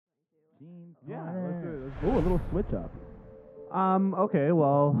Yeah, let's do it. Oh, a little switch up. Okay,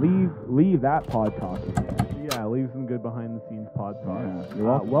 well, Leave that pod talk. yeah, leave some good behind the scenes pod talk. Yeah, you're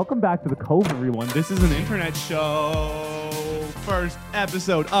welcome. Welcome back to the Cove, everyone. This is an internet show. First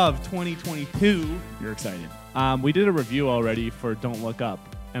episode of 2022. You're excited. We did a review already for Don't Look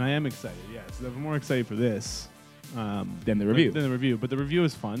Up, and I am excited. Yes, I'm more excited for this Then the review. Than the review, but the review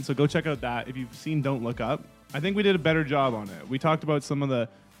is fun. So go check out that if you've seen Don't Look Up. I think we did a better job on it. We talked about some of the.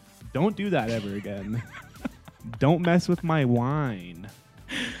 Don't do that ever again. Don't mess with my wine.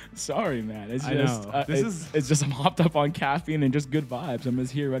 Sorry, man. It's I just know. it's just I'm hopped up on caffeine and just good vibes. I'm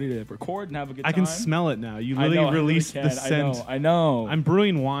just here ready to record and have a good time. I can smell it now. You I literally know, I really released can. the scent. I know. I'm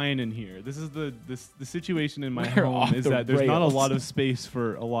brewing wine in here. This is the situation in my We're home off is the that there's not a rails. lot of space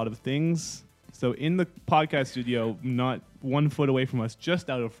for a lot of things. So in the podcast studio, not 1 foot away from us, just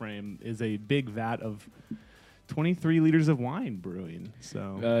out of frame, is a big vat of 23 liters of wine brewing.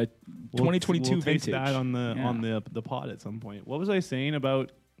 So 2022 we'll taste vintage. that on the Yeah. the pod at some point. What was I saying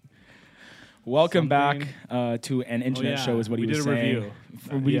about? Welcome something? back to an internet yeah. show is what We he was did a saying.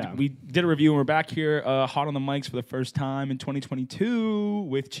 review. We did a review and we're back here hot on the mics for the first time in 2022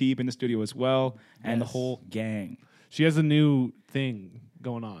 with Cheap in the studio as well and the Yes. whole gang. She has a new thing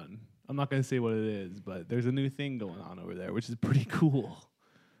going on. I'm not going to say what it is, but there's a new thing going on over there, which is pretty cool.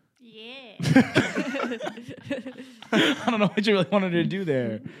 Yeah. I don't know what you really wanted to do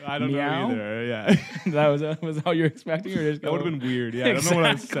there. I don't Meow? know either. Yeah. that was how you're expecting, or just That would have go- been weird. Yeah, I don't know what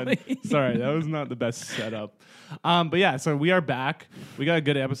I said. Exactly. Sorry, that was not the best setup. But yeah, so we are back. We got a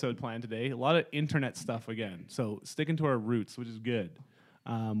good episode planned today. A lot of internet stuff again. So sticking to our roots, which is good.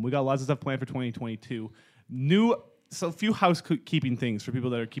 We got lots of stuff planned for 2022. So a few housekeeping things for people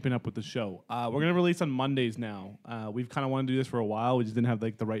that are keeping up with the show. We're gonna release on Mondays now. We've kind of wanted to do this for a while. We just didn't have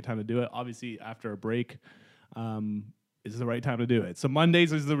like the right time to do it. Obviously, after a break, is the right time to do it. So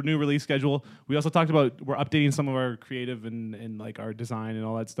Mondays is the new release schedule. We also talked about we're updating some of our creative and like our design and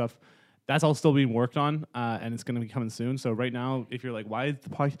all that stuff. That's all still being worked on, and it's going to be coming soon. So right now, if you're like, why is the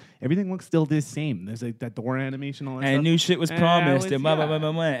podcast, everything looks still the same? There's like that door animation, all that And stuff. new shit was And promised, it's- and blah, blah, blah, yeah.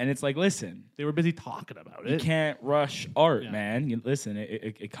 blah, blah. And it's like, listen, They were busy talking about you it. can't rush art, Yeah. man. Listen,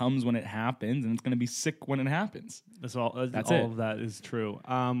 it comes when it happens, and it's going to be sick when it happens. That's all. That's all it. of that is true.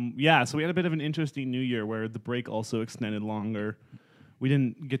 Yeah. So we had a bit of an interesting New Year where the break also extended longer. We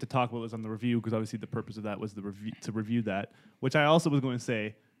didn't get to talk about what was on the review because obviously the purpose of that was to review that, which I also was going to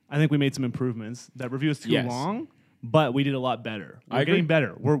say. I think we made some improvements. That review is too Yes. long, but we did a lot better. We're I agree. getting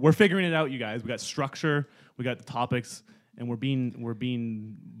better. We're figuring it out, you guys. We got structure, we got the topics, and we're being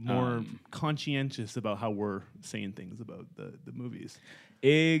more conscientious about how we're saying things about the movies.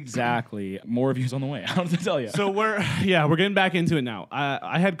 Exactly. More reviews on the way. I don't know what to tell you. So we're getting back into it now.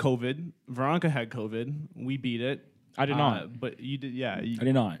 I had COVID. Veronica had COVID. We beat it. I did not. But you did. Yeah, I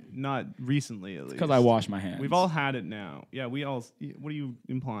did not. Not recently, at least. Because I wash my hands. We've all had it now. Yeah, we all. What are you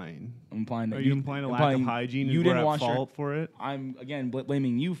implying? I'm implying that Are you implying a lack of hygiene? You and didn't we're at wash your. fault for it. I'm again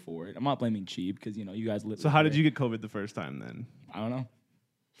blaming you for it. I'm not blaming Cheap because you guys live. So how did you get COVID the first time then? I don't know.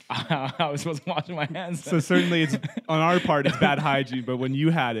 I was supposed to wash my hands. So certainly it's on our part it's bad hygiene, but when you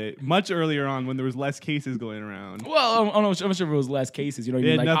had it much earlier on when there was less cases going around, Well, I'm sure if it was less cases. You know what I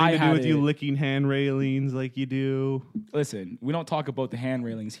it mean? had Like, nothing I to do had with you it- licking hand railings like you do. Listen, we don't talk about the hand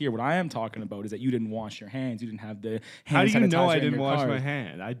railings here. What I am talking about is that you didn't wash your hands. You didn't have the How hand do you know sanitizer I in didn't your wash car. my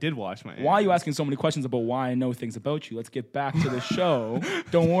hand? I did wash my hand. Why are you asking so many questions about why I know things about you? Let's get back to the show.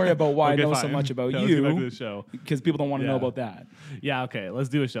 Don't worry about why Okay, I know so fine. much about Yeah, let's get back to you the show. because people don't want to know Yeah. about that. Yeah, okay. Let's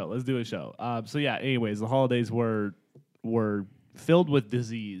do a show. So yeah, anyways, the holidays were filled with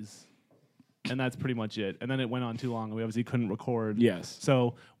disease. And that's pretty much it. And then it went on too long and we obviously couldn't record. Yes.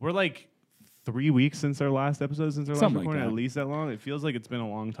 So we're like 3 weeks since our last episode, since our Something last like recording, that. at least that long. It feels like it's been a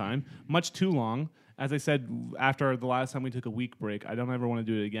long time. Much too long. As I said, after the last time we took a week break, I don't ever want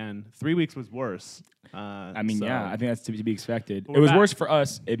to do it again. 3 weeks was worse. I mean, yeah, I think that's to be expected. We're It was back. worse for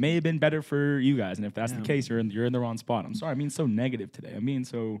us. It may have been better for you guys, and if that's Yeah. the case, you're in the wrong spot. I'm sorry. I'm being so negative today. I'm being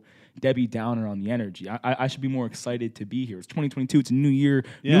so Debbie Downer on the energy. I should be more excited to be here. It's 2022. It's a new year,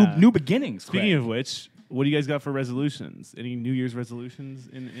 Yeah. new beginnings. Speaking Craig. of which, what do you guys got for resolutions? Any New Year's resolutions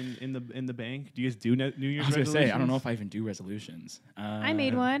in the bank? Do you guys do New Year's I was gonna resolutions? say I don't know if I even do resolutions. I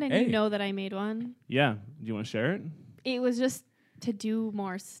made one, and hey. you know that I made one. Yeah. Do you want to share it? It was just to do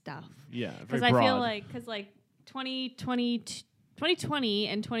more stuff. Yeah. Because Very I broad. feel like, 2020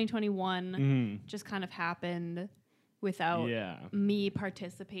 and 2021 Mhm. just kind of happened without Yeah. me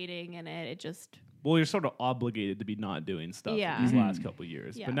participating in it. It just, Well, you're sort of obligated to be not doing stuff Yeah. these Mhm. last couple of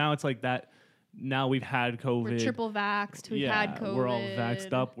years. Yeah. But now it's like that. Now we've had COVID. we're triple vaxxed. We've had COVID. We're all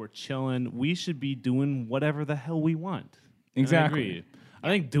vaxxed up. We're chilling. We should be doing whatever the hell we want. And I Exactly. agree. I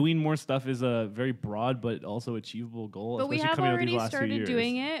think doing more stuff is a very broad but also achievable goal. But we especially have coming out these already last few started years.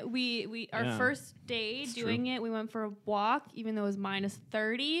 doing it. We our Yeah. first day It's doing true. it, we went for a walk, even though it was minus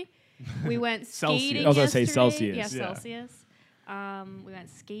 30. We went Celsius. skating I was gonna say yesterday. Celsius. Yeah, Yeah. Celsius. We went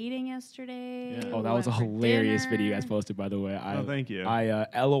skating yesterday. Yeah. Oh, We that was a went for hilarious video you dinner. guys posted, by the way. Oh, thank you. I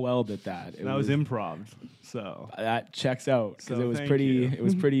LOL'd at that. It That was improv. So that checks out because So it was thank pretty. you. It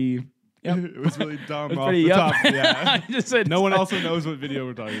was pretty. Yep. it was really dumb It was off pretty. the Yep. top. Yeah. I just said No one also knows what video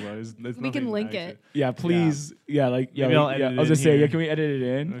we're talking about. It's We can nothing link actually. it. Yeah, please. Yeah, like yeah. Maybe I'll yeah. edit I was it gonna say, here. yeah. Can we edit it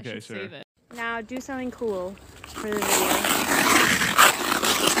in? I Okay, should sure. save it. Now do something cool for the video.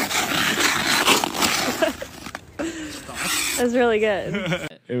 That was really good.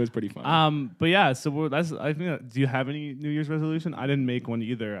 It was pretty fun. But yeah, so that's. I think. Do you have any New Year's resolution? I didn't make one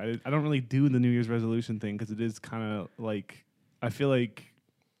either. I don't really do the New Year's resolution thing because it is kind of like I feel like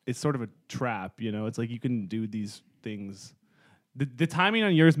it's sort of a trap. You know, it's like you can do these things. The timing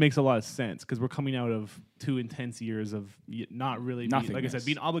on yours makes a lot of sense because we're coming out of 2 intense years of not really, like I said, Nothingness.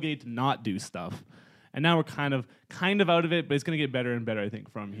 being obligated to not do stuff, and now we're kind of out of it. But it's gonna get better and better, I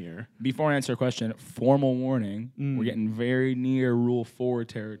think, from here. Before I answer your question, formal warning: Mm. we're getting very near Rule 4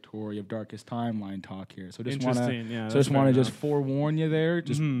 territory of Darkest Timeline talk here. So just want Interesting, to, yeah, so that's just want to fair just enough. forewarn you there.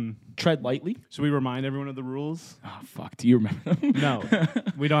 Just tread lightly. Should we remind everyone of the rules? Oh fuck! Do you remember them? No,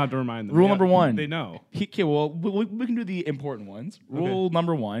 we don't have to remind them. Rule Yeah, number 1. They know. Okay, well, we can do the important ones. Rule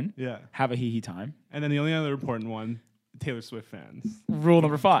number 1: Yeah. have a hee time. And then the only other important one, Taylor Swift fans. Rule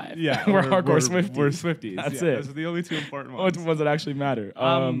number 5: Yeah. we're hardcore Swifties. We're Swifties. That's Yeah, it. Those are the only 2 important What's ones. the ones that actually matter?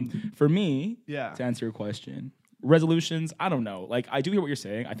 For me, Yeah. to answer your question, resolutions, I don't know. Like, I do hear what you're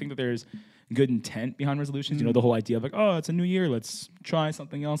saying. I think that there's good intent behind resolutions. You know, the whole idea of like, oh, it's a new year. Let's try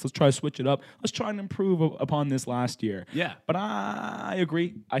something else. Let's try to switch it up. Let's try and improve upon this last year. Yeah. But I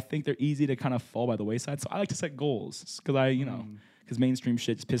agree. I think they're easy to kind of fall by the wayside. So I like to set goals because because mainstream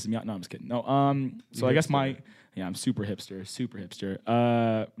shit just pisses me out. No, I'm just kidding. No. So I guess I'm super hipster.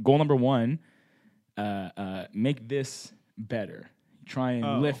 Goal number 1, make this better. Try and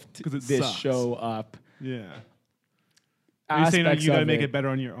Oh, lift 'cause it this sucks. show up. Yeah. You're saying Aspects you gotta of make it better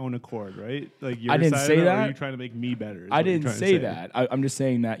on your own accord, right? Like your I didn't side say of it, or that. Are you trying to make me better? is I what you're didn't trying to say that. I'm just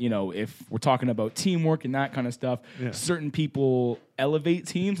saying that, if we're talking about teamwork and that kind of stuff, Yeah. certain people elevate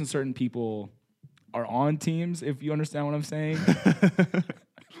teams and certain people are on teams, if you understand what I'm saying.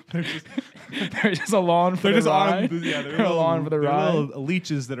 They're just along for They're the just ride. on. Yeah, They're along for the they're ride. little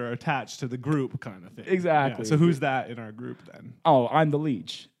leeches that are attached to the group, kind of thing. Exactly. Yeah, so who's that in our group then? Oh, I'm the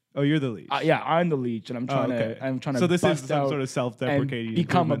leech. Oh, you're the leech. Yeah, I'm the leech, and I'm Oh, trying okay. to. I'm trying to. So this is bust some out sort of self-deprecating. and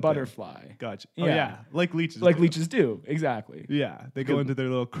become a improvement thing. butterfly. Gotcha. Oh Yeah. yeah, like leeches. Like do. leeches do, exactly. Yeah, they go into their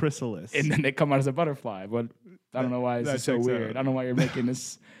little chrysalis. And then they come out as a butterfly. But I don't know why this that is so checks weird. out. I don't know why you're making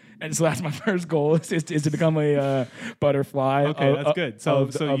this. And so that's my first goal is to become a butterfly. Okay, that's good. So,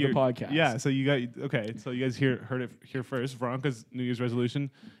 of, so of the you're- podcast. Yeah, so you got okay. So you guys heard it here first. Veronica's New Year's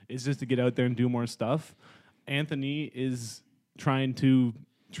resolution is just to get out there and do more stuff. Anthony is trying to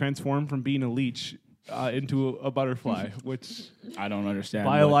transform from being a leech into a butterfly, which I don't understand.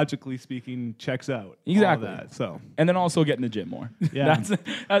 what- biologically speaking checks out. all Exactly. that. So And then also get in the gym more. Yeah.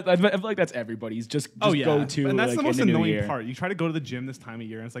 I feel like that's everybody's just oh yeah, go to. and that's like, the most in the new annoying year. part. You try to go to the gym this time of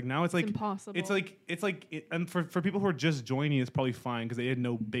year, and it's like now it's like impossible. and for people who are just joining, it's probably fine because they had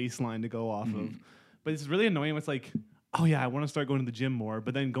no baseline to go off of. But it's really annoying. It's like, oh yeah, I want to start going to the gym more,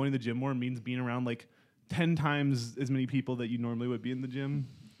 but then going to the gym more means being around like 10 times as many people that you normally would be in the gym.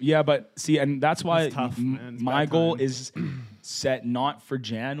 Yeah, but see, and that's why It's tough, man. It's my bad goal time. is set not for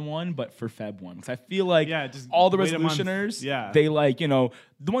Jan 1, but for Feb 1. Because I feel like Yeah, just all the wait a month. resolutioners, Yeah. they like, the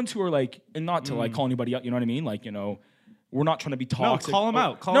ones who are like, and not to like call anybody out, you know what I mean? Like, we're not trying to be No, toxic. call them or-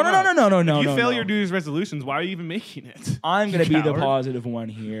 out. Call no, them no, out. no, no, no, If you no, fail no. your New Year's resolutions, why are you even making it? I'm going to be the Coward. positive one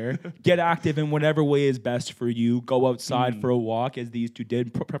here. Get active in whatever way is best for you. Go outside for a walk, as these two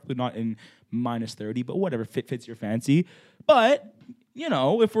did. Probably not in minus 30, but whatever fits your fancy. But,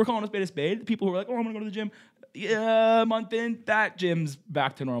 if we're calling a spade, the people who are like, oh, I'm going to go to the gym. Yeah, a month in, that gym's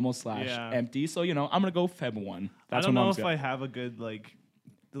back to normal / Yeah. empty. So, I'm going to go Feb 1. That's I don't when know Mom's if got- I have a good like.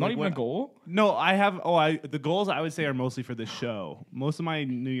 Not even a goal? No, I have. The goals I would say are mostly for the show. Most of my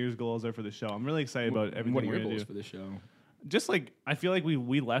New Year's goals are for the show. I'm really excited about everything What are we're your gonna goals do. for the show? Just like I feel like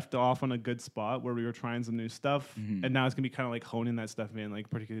we left off on a good spot where we were trying some new stuff, and now it's gonna be kind of like honing that stuff in, like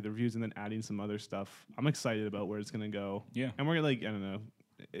particularly the reviews, and then adding some other stuff. I'm excited about where it's gonna go. Yeah. and we're like I don't know.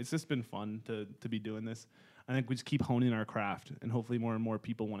 It's just been fun to be doing this. I think we just keep honing our craft, and hopefully more and more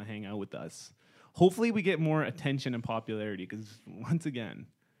people want to hang out with us. Hopefully we get more attention and popularity because once again.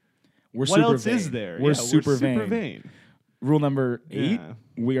 We're What super else vain. is there? We're Yeah, super vain. Rule number 8, Yeah.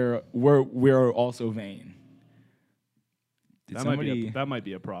 we're also vain. Did That might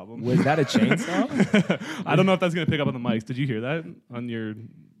be a problem. Was that a chainsaw? I don't know if that's gonna pick up on the mics. Did you hear that on your?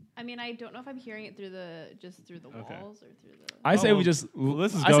 I mean, I don't know if I'm hearing it through the Okay. walls or through the. I say well, we just.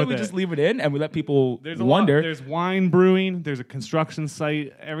 let's just I go say with we it. just leave it in and we let people There's a wonder. lot. There's wine brewing. There's a construction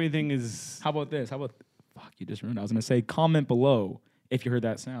site. Everything is. How about this? Fuck, you just ruined it. I was gonna say comment below if you heard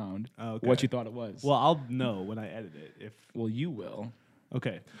that sound. Okay. What you thought it was. Well, I'll know when I edit it. If Well, you will.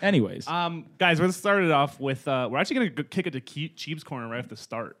 okay. Anyways. Guys, we're gonna start it off with. We're actually gonna kick it to Cheap's Corner right at the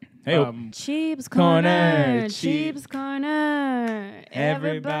start. Hey, Cheap's Corner, Corner, Cheap's Corner.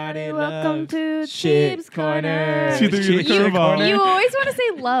 Everybody welcome loves to Cheap's Cheap's Corner. Corner. She threw you the Cheap's curveball. Corner. You always want to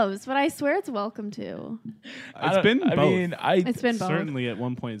say loves, but I swear it's welcome to. It's been both. I mean, It's been both. Certainly at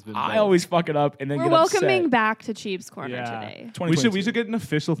one point it's been. I both. always fuck it up and then We're get welcoming upset. back to Cheap's Corner Yeah. today. We should 2022. get an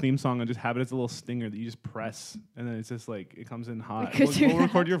official theme song and just have it as a little stinger that you just press and then it's just like it comes in hot. could do We'll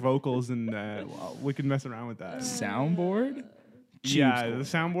record that. your vocals and we can mess around with that. Soundboard. Yeah, the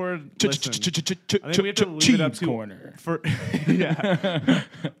soundboard. Listen, I think we have to leave it up Cheap's to Corner. for yeah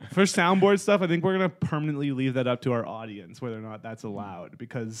for soundboard stuff. I think we're gonna permanently leave that up to our audience whether or not that's allowed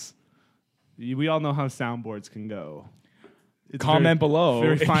because we all know how soundboards can go. It's Comment below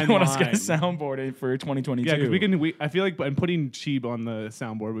very if fine you want us to get a line. soundboard in for 2022. Yeah, because I feel like and putting Cheeb on the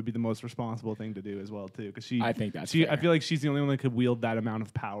soundboard would be the most responsible thing to do as well too. Because I think that's I fair. feel like she's the only one that could wield that amount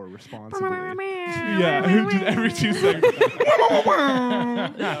of power responsibly. Yeah, just every 2 seconds.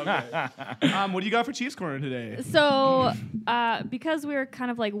 Yeah, okay. What do you got for Chiefs Corner today? So, because we're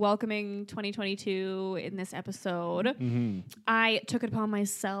kind of like welcoming 2022 in this episode, Mm-hmm. I took it upon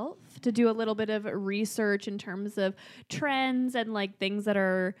myself to do a little bit of research in terms of trends and like things that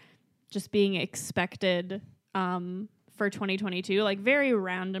are just being expected for 2022, like very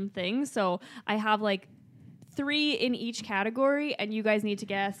random things. So I have like 3 in each category, and you guys need to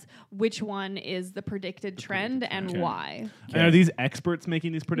guess which one is the predicted trend and why. And are these experts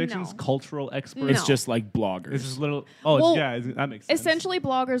making these predictions? No. Cultural experts? It's No. just like bloggers. It's just little. Oh, Well, that makes sense. Essentially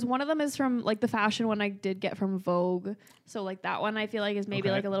bloggers. One of them is from like the fashion one I did get from Vogue. So like that one I feel like is maybe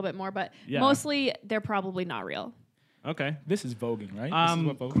Okay. like a little bit more, but Yeah. mostly they're probably not real. Okay. This is voguing, right? This is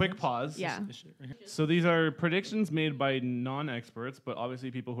what voguing Quick is? pause. Yeah. So these are predictions made by non-experts, but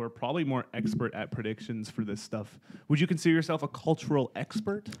obviously people who are probably more expert at predictions for this stuff. Would you consider yourself a cultural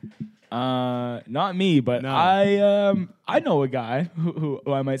expert? Not me, but No. I know a guy who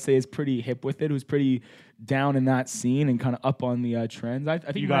I might say is pretty hip with it, who's pretty down in that scene and kind of up on the trends. I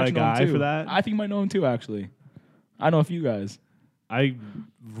think You you got might a actually know him guy too. for that? I think you might know him too, actually. I know a few guys. I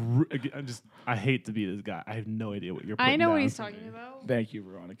hate to be this guy. I have no idea what you're. I putting know what down he's for talking me. about. Thank you,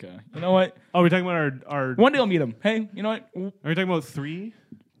 Veronica. You know what? Oh, we're talking about our. One day I'll meet him. Hey, you know what? Are we talking about 3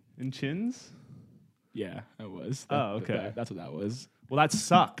 in chins? Yeah, I was. Oh, okay. That's what that was. Well, that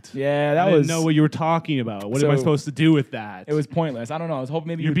sucked. Yeah, I that didn't was. know what you were talking about. What am I So- supposed to do with that? It was pointless. I don't know. I was hoping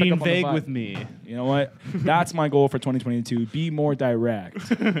maybe You're you'd pick being up on the vague vibe. with me. You know what? That's my goal for 2022. Be more direct.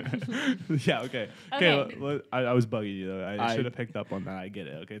 Yeah. Okay. Okay. I was bugging you though. I I- should have picked up on that. I get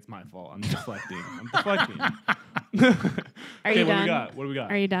it. Okay, it's my fault. I'm deflecting. I'm deflecting. Are Okay, you what do we done? got? What do we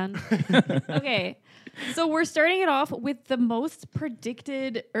got? Are you done? Okay. So we're starting it off with the most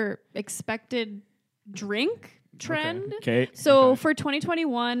predicted or expected drink trend. Okay. So for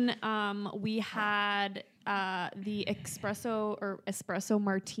 2021, we had the espresso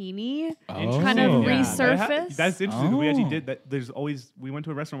martini kind of Oh. resurface. That's interesting. We actually Oh. did that. We went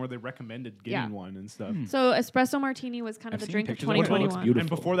to a restaurant where they recommended getting Yeah. one and stuff. So espresso martini was kind of I've the seen drink of pictures of it. It looks 2021. beautiful. And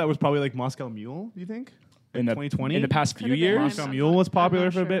before that was probably like Moscow Mule. Do you think? In the 2020? in the past few Could've been. years. Moscow I'm Mule not- was popular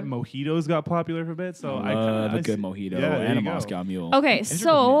I'm for a not bit. sure. Mojitos got popular for a bit. So I Love kinda, a good mojito Yeah, there and a you go. Moscow Mule. Okay, And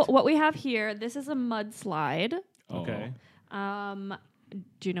so mint. what we have here, this is a mudslide. Oh. Okay.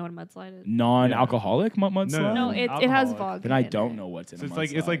 Do you know what a mudslide is? Non-alcoholic mudslide. No, it has Alcoholic. vodka. Then I in don't it. know what's in So a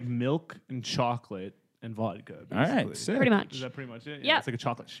it's like mudslide. milk and chocolate and vodka. All right, basically. sick. Pretty Is much. that pretty much it? Yeah. It's like a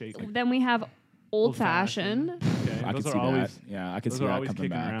chocolate shake. Then we have old fashioned. Okay. I Those can are see always that. Yeah, I can those see are that always coming kicking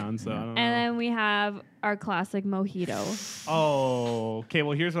back. around. So I Yeah. don't know. And then we have our classic mojito. Oh, okay.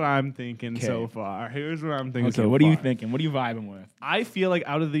 Well, here's what I'm thinking Okay. so far. Here's what I'm thinking. Okay, so what are you far. thinking? What are you vibing with? I feel like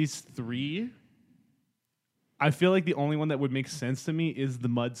out of these 3, I feel like the only one that would make sense to me is the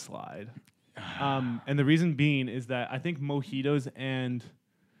mudslide. And the reason being is that I think mojitos and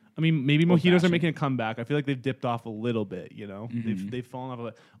maybe mojitos are Old-fashioned. making a comeback. I feel like they've dipped off a little bit, you know? They've fallen off a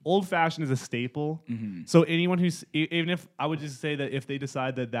bit. Old fashioned is a staple. So anyone who's, even if I would just say that if they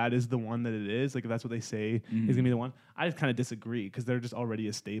decide that that is the one that it is, like if that's what they say is going to be the one, I just kind of disagree because they're just already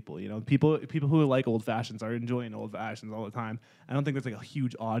a staple. You know, people who like old fashions are enjoying old fashions all the time. I don't think there's like a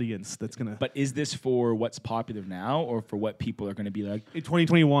huge audience that's gonna. But is this for what's popular now, or for what people are going to be like? In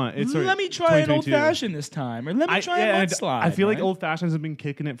 2021, Let me try an old fashioned this time, or let me try a mudslide. I feel like right? old fashions have been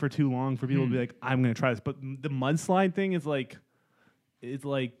kicking it for too long for people to be like, I'm gonna try this. But the mudslide thing is like, it's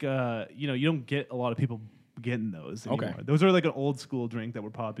like you know, you don't get a lot of people getting those anymore. Okay. Those are like an old school drink that were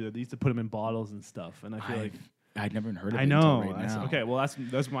popular. They used to put them in bottles and stuff, and I feel like. I'd never heard of it. I know. Until right now. Okay, well that's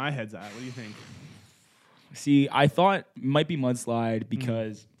where my head's at. What do you think? See, I thought it might be mudslide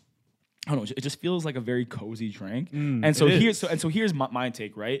because I don't know. It just feels like a very cozy drink. And so here's my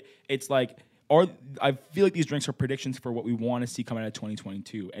take. Right? It's like, I feel like these drinks are predictions for what we want to see coming out of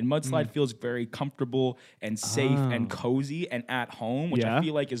 2022. And mudslide feels very comfortable and safe and cozy and at home, which I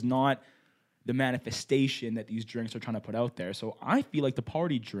feel like is not the manifestation that these drinks are trying to put out there. So I feel like the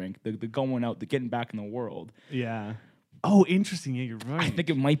party drink, the going out, the getting back in the world. Yeah. Oh, interesting. Yeah, you're right. I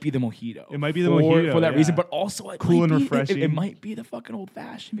think it might be the mojito. It might be the mojito for that yeah. reason, but also cool and refreshing. It might be the fucking old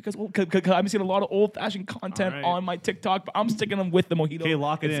fashioned because I've seen a lot of old fashioned content right. on my TikTok, but I'm sticking them with the mojito. Okay,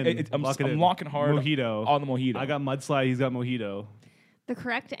 lock it in. I'm locking hard mojito on the mojito. I got mudslide. He's got mojito. The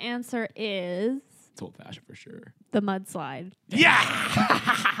correct answer is It's old fashioned for sure. the mudslide.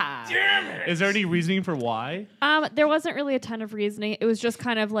 Yeah. Damn it. Is there any reasoning for why? There wasn't really a ton of reasoning. It was just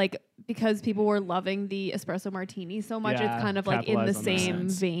kind of like because people were loving the espresso martini so much, Yeah, it's kind of like in the capitalize on that. same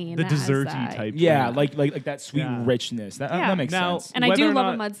vein. The as desserty that. type. Yeah, drink. like that sweet Yeah. richness. That Yeah. makes Now- sense. And I Whether do or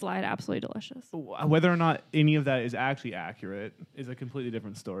love a not- mudslide. Absolutely delicious. Whether or not any of that is actually accurate is a completely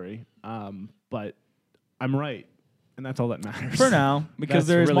different story. But I'm right, and that's all that matters. For now, because That's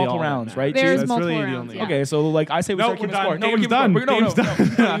there's really multiple all that rounds, matters. right? There's Chief? That's multiple really the rounds. only- Yeah. Okay, so like I say, we No, start we're keeping score. done. No, we're Game's keeping done. score.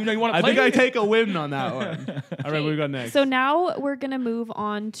 Game's done. You want to I play? think I take a win on that one. All right, what we got next? So now we're going to move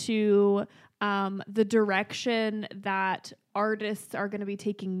on to the direction that artists are going to be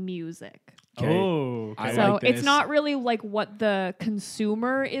taking music. Okay. Oh, I okay. So like it's this. not really like what the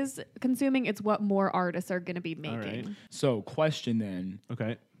consumer is consuming, it's what more artists are going to be making. right. So, question then.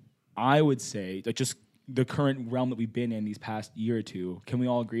 Okay. I would say that just the current realm that we've been in these past year or two, can we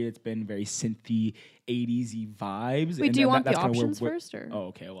all agree it's been very synthy, 80s-y vibes? Wait, And do you that- want the that's kinda where options we're- first? Or? Oh,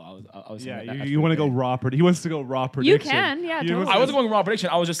 okay. Well, I was saying Yeah, that that's you want to go okay. raw prediction. He wants to go raw prediction. can, yeah, totally. I wasn't going raw prediction.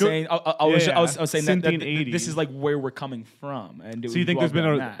 I was just saying. I was saying that Synthy and this 80s. is like where we're coming from. And So you think there's been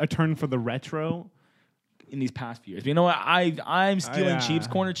a a turn for the retro? in these past few years? But you know what? I'm stealing yeah. Cheap's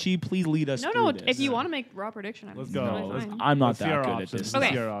corner. Cheap, please lead us. No, through no. this. If you want to make raw prediction, I'm Let's totally go. Let's- fine. I'm not Let's see that our good options. at this. Let's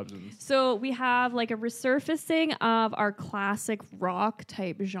Okay. see our options. So we have like a resurfacing of our classic rock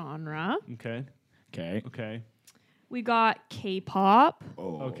type genre. Okay. Okay. Okay. We got K-pop,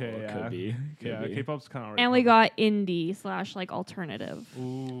 Oh, Okay. it Yeah. could be. Could Yeah. be. K-pop's kind of. and we got indie / like alternative.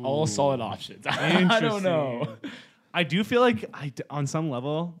 All solid options. I don't know. I do feel like on some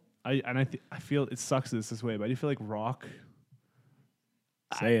level, I feel it sucks this way, but I do feel like rock.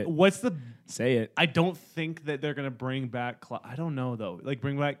 Say it. What's the? Say it. I don't think that they're gonna bring back. I don't know though. Like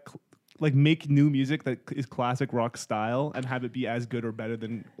bring back. Like make new music that is classic rock style and have it be as good or better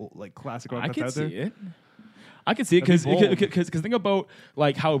than like classic rock. I that's could out see there. it. I could see it That'd be because bold. think about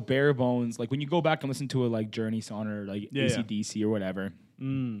like how bare bones, like when you go back and listen to a like Journey song or like Yeah, yeah. AC/DC or whatever.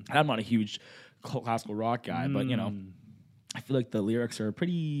 And I'm not a huge classical rock guy, but you know, I feel like the lyrics are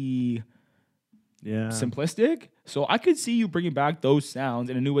pretty Yeah. simplistic. So I could see you bringing back those sounds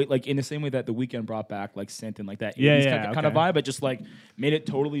in a new way, like in the same way that The Weeknd brought back like synth and like that 80s kind of okay. vibe, but just like made it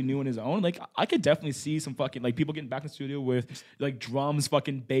totally new on his own. Like I could definitely see some fucking like people getting back in the studio with like drums,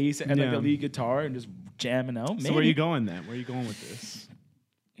 fucking bass, and like Yeah. the lead guitar and just jamming out. So where are you going then? Where are you going with this?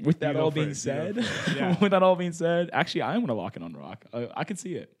 With that You go all being first, you go said, first. Yeah. with that all being said, actually I am gonna lock it on rock. I can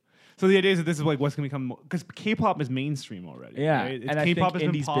see it. So the idea is that this is like what's gonna become because K-pop is mainstream already. Yeah, right? and I K-pop think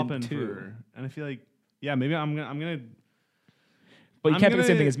has been indie's been popping too. for, and I feel like maybe I'm gonna But you I'm can't do the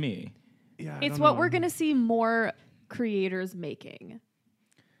same gonna- thing as me. yeah. I It's don't what know. we're going to see more creators making.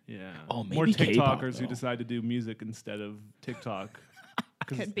 Yeah. Oh, more maybe K-pop, TikTokers who though. decide to do music instead of TikTok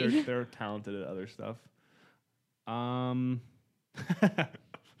because Could be. they're talented at other stuff.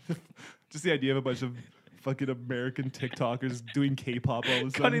 Just the idea of a bunch of fucking American TikTokers doing K-pop all of a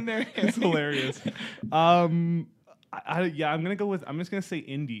sudden. Cutting their hair. It's hilarious. I'm just gonna say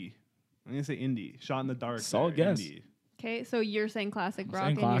indie. I'm gonna say indie. Shot in the dark. Solid there, guess. Indie. Okay, so you're saying classic rock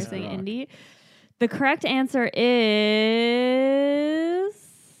saying and you're classic saying rock. indie. The correct answer is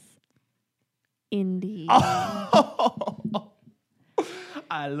indie.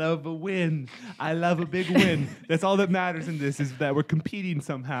 I love a win. I love a big win. That's all that matters in this is that we're competing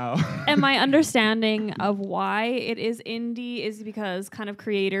somehow. And my understanding of why it is indie is because kind of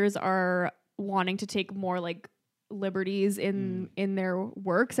creators are wanting to take more like liberties in their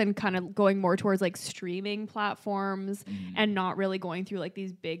works and kind of going more towards like streaming platforms and not really going through like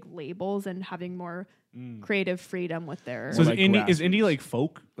these big labels and having more creative freedom with their. So like is indie grassroots. like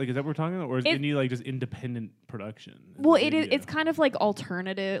folk? Like is that what we're talking about, or is It- indie like just independent production? well, the it is. idea? It's kind of like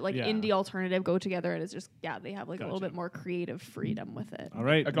alternative, like Yeah. indie alternative go together, and it's just they have like a little Gotcha. bit more creative freedom with it. All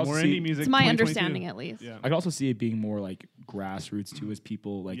right. I can also More see- indie music. It's my 2022. understanding, at least. Yeah. I could also see it being more like grassroots too, as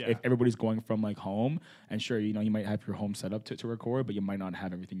people like Yeah. if everybody's going from like home, and sure, you know, you might have your home set up to record, but you might not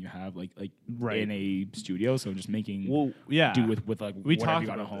have everything you have like Right. in a studio. So just making Well, yeah. do with like we whatever talked you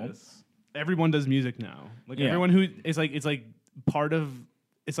got about at home. this. Everyone does music now. Like Yeah. everyone who it's like part of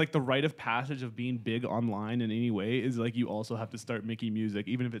it's like the rite of passage of being big online in any way is like you also have to start making music,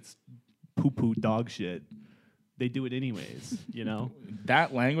 even if it's poo poo dog shit. They do it anyways, you know.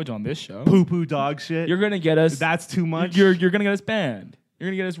 That language on this show, Poo poo dog shit. you're gonna get us. That's too much. You're gonna get us banned. You're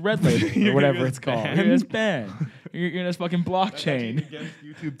gonna get us red label You're or gonna whatever get it's us called. You're banned? gonna get us banned. You're gonna get us fucking blockchain. against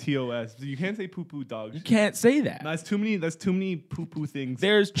YouTube TOS. You can't say poo poo dog You shit. can't say that. That's too many poo poo things.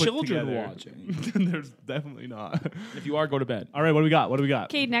 There's put children together. watching. There's definitely not. If you are, go to bed. All right, what do we got? What do we got?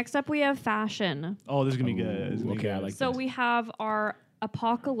 Okay, next up we have fashion. Oh, this is gonna be good. This is gonna be Okay, I good. like So this. we have our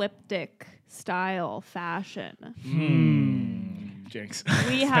apocalyptic style fashion. Jinx.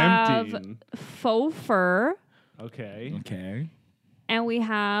 We have Tempting. faux fur, Okay. Okay. and we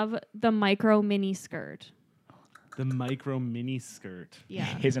have the micro mini skirt. The micro mini skirt. Yeah.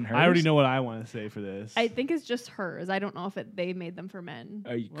 His and hers. I already know what I want to say for this. I think it's just hers. I don't know if they made them for men.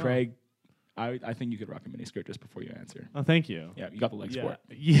 Craig, I think you could rock a mini skirt just before you answer. oh, thank you. Yeah, you got the legs for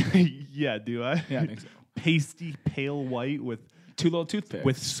Yeah. it. Yeah, do I? Yeah, I think so. Pasty pale white with Two little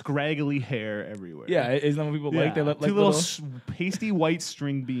toothpicks. scraggly hair everywhere. yeah, isn't that what people like? They Yeah. look Two like little pasty white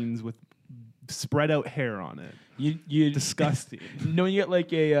string beans with spread out hair on it. you Disgusting. No, you get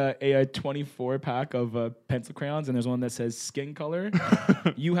like a 24 pack of pencil crayons, and there's one that says skin color.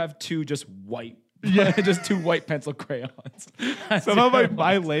 You have two just white. Yeah, just two white pencil crayons. Somehow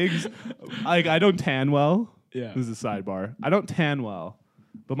my legs, like I don't tan well. Yeah. This is a sidebar. I don't tan well,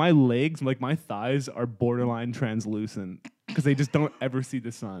 but my legs, like my thighs, are borderline translucent because they just don't ever see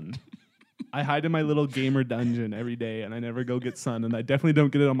the sun. I hide in my little gamer dungeon every day, and I never go get sun, and I definitely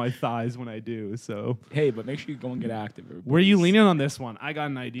don't get it on my thighs when I do. So, Hey, but make sure you go and get active. where are you please. leaning on this one? I got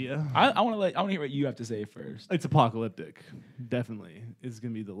an idea. I want to hear what you have to say first. It's apocalyptic. Definitely is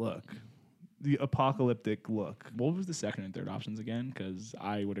gonna be the look, the apocalyptic look. What was the second and third options again? Because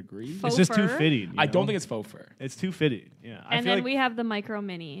I would agree. Faux It's just too fur? fitting. you I don't know? think it's faux fur. it's too fitting. Yeah, I And feel then like we have the micro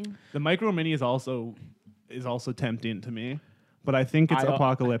mini. the micro mini is also tempting to me, but I think it's I don't-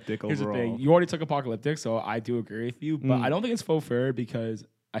 apocalyptic Here's overall. the thing: you already took apocalyptic, so I do agree with you. But I don't think it's faux fur because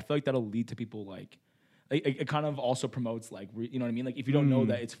I feel like that'll lead to people like. It kind of also promotes like you know what I mean. Like if you don't know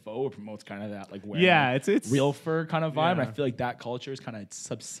that it's faux, it promotes kind of that like wearing Yeah, like, it's real fur kind of vibe. And I Yeah. feel like that culture is kind of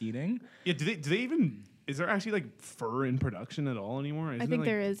subsiding. Yeah, do they even? Is there actually like fur in production at all anymore? I think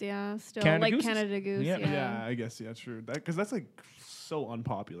there is, yeah. Still, Canada like Goose is- Canada Goose, yeah. yeah. Yeah, I guess true. Because that's like so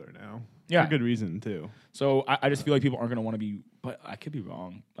unpopular now. Yeah. for good reason too. So I just feel like people aren't gonna want to be. But I could be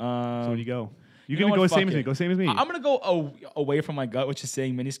wrong. So where do you go? You know can what? go Fuck same as it. me. Go same as me. I'm gonna go away from my gut, which is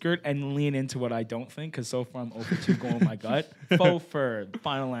saying miniskirt, and lean into what I don't think. Because so far I'm over to going with my gut. Faux fur,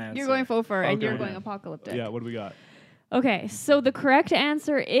 final answer. You're going faux fur and Okay. you're going apocalyptic. yeah, what do we got? Okay, so the correct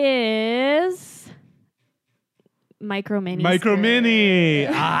answer is micro mini. Micro skirt. mini.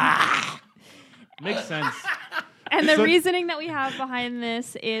 Makes sense. And the So- reasoning that we have behind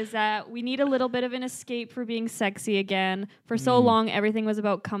this is that we need a little bit of an escape for being sexy again. For so long, everything was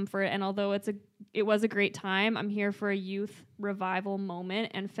about comfort, and although it was a great time, I'm here for a youth revival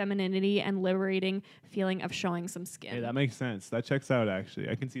moment and femininity and liberating feeling of showing some skin. Hey, that makes sense. That checks out. Actually,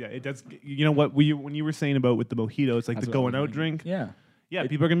 I can see that. It does. You know what? When you were saying about with the mojito, it's like That's the what I going was out thinking. drink. Yeah. Yeah,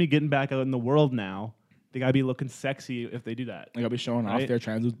 people are gonna be getting back out in the world now. They gotta be looking sexy if they do that. They gotta be showing off Right? their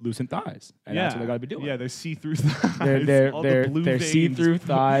translucent thighs, and that's what they gotta be doing. Yeah, they're see-through thighs. they're all the they're, blue they're veins. see-through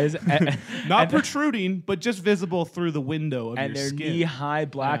thighs, Not and, protruding, but just visible through the window of and your their skin. knee-high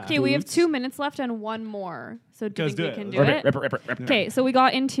black. Okay, we have boots. 2 minutes left and one more. So do you Let's think do we it. can do Let's it? Rip it. Okay, so we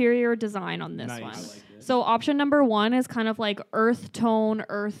got interior design on this Nice. one. I like So option number 1 is kind of like earth tone,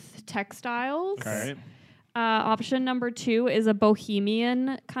 earth textiles. All right. Option number 2 is a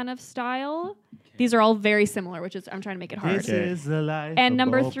bohemian kind of style. These are all very similar, which is I'm trying to make it hard. This is the life. And of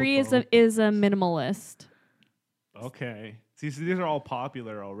number Bo 3 Bo. is a minimalist. Okay. See, so these are all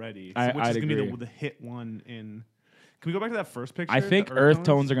popular already. I- Which is I'd gonna be agree. the hit one in. Can we go back to that first picture? I think the earth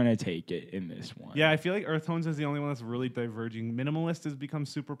tones are gonna take it in this one. Yeah, I feel like earth tones is the only one that's really diverging. Minimalist has become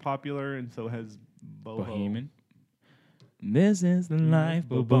super popular, and so has boho. Bohemian. This is the life.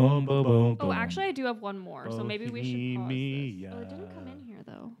 Boom, boom, boom, boom. Oh, actually, I do have one more, so maybe we should pause Bohemia. this. Oh, it didn't come in here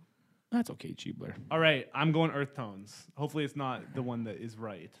though. That's okay, Cheebler. All right, I'm going Earth Tones. Hopefully, it's not the one that is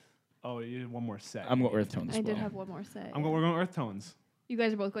right. Oh, you did one more set. I'm going Earth Tones. I did have one more say. We're going Earth Tones. You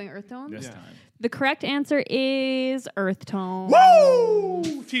guys are both going Earth Tones? this Yeah. time. The correct answer is Earth Tone.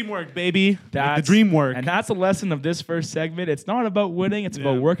 Woo! Teamwork, baby. Make the dream work. And that's the lesson of this first segment. It's not about winning. It's Yeah.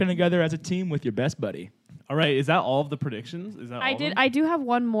 about working together as a team with your best buddy. All right, is that all of the predictions? Is that I all did. Of them? I do have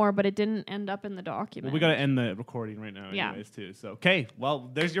one more, but it didn't end up in the Well, document. we got to end the recording right now, Yeah. anyways, too. So, okay, well,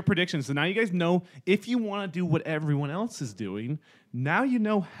 there's your predictions. So now you guys know if you want to do what everyone else is doing, now you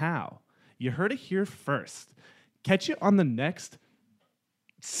know how. You heard it here first. Catch you on the next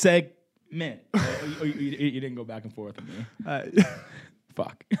Segment. You didn't go back and forth with me.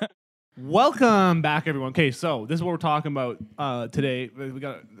 Fuck. Welcome back, everyone. Okay, so this is what we're talking about today. We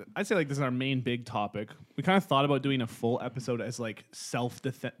got, I'd say, like, this is our main big topic. We kind of thought about doing a full episode as like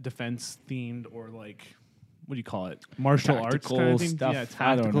self-defense themed, or like, what do you call it? Martial arts Tactical kind of thing. stuff. Yeah,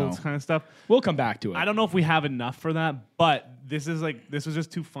 I don't tactical know. kind of stuff. We'll come back to it. I don't know if we have enough for that, but this was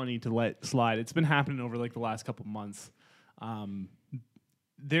just too funny to let slide. It's been happening over like the last couple months.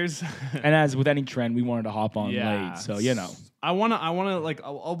 There's And as with any trend, we wanted to hop on late. So, you know. I wanna like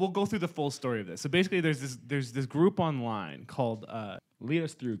we'll go through the full story of this. So basically, there's this group online called Lead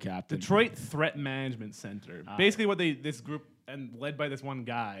us through, Captain. Detroit Threat Management Center. Basically, what this group, and led by this one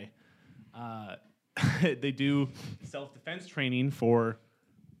guy, they do self-defense training for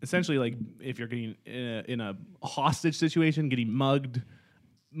essentially, like, if you're getting in a hostage situation, getting mugged,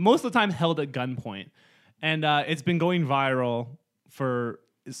 most of the time held at gunpoint, and it's been going viral for,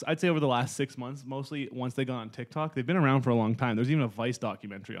 I'd say, over the last 6 months, mostly once they got on TikTok. They've been around for a long time. There's even a Vice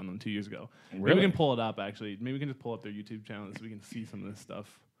documentary on them 2 years ago. Maybe Really? we can pull it up, actually. Maybe we can just pull up their YouTube channel so we can see some of this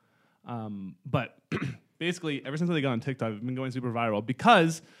stuff. But basically, ever since they got on TikTok, they've been going super viral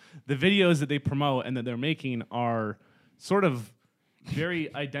because the videos that they promote and that they're making are sort of very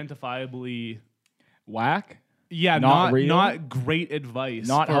identifiably... Whack? Yeah, Not real? not great advice.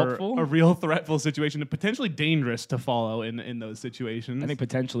 Not for helpful? A real threatful situation, and potentially dangerous to follow in those situations. I think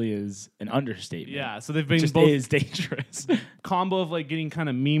potentially is an understatement. Yeah, so they've been It just both is dangerous. combo of like getting kind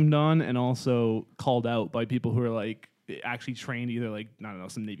of memed on and also called out by people who are like actually trained, either like, I don't know,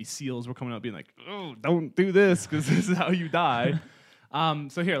 some Navy SEALs were coming out being like, oh, don't do this because this is how you die.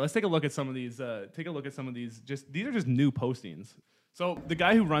 So here, let's take a look at some of these. Just these are just new postings. So the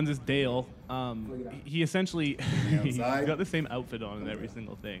guy who runs this, Dale, he essentially he's got the same outfit on and every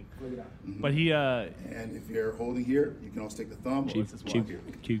single thing. But he And if you're holding here, you can also take the thumb. or Chief, just Chief, walk here.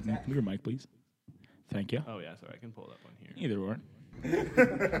 Chief, move your mic, please. Thank you. oh yeah, sorry, I can pull it up on here. Either or.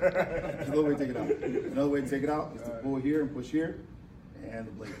 There's another way to take it out. Another way to take it out is to pull here and push here, and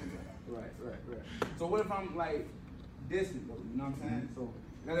the blade comes out. Right. So what if I'm like distant, though, you know what I'm saying? So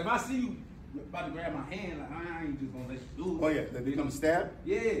now if I see you about to grab my hand, like I ain't just gonna let you do it. Oh yeah, they become a stab.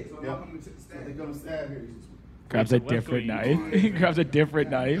 Yeah, so if Yeah. I come to the So stand, they come a stab here. You just Grabs Wait, a so what's different going knife. on? He grabs a different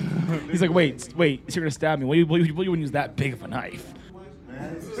knife. He's like, wait, so you're gonna stab me? You wouldn't use that big of a knife.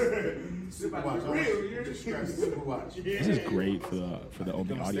 super watch. Just stress super watch. This is great for the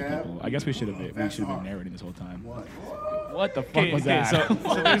only audio people. I guess we should have been narrating this whole time. What the fuck was that?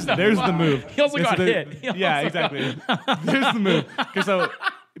 So there's the move. He also got So hit. Yeah, exactly. There's the move. Okay, so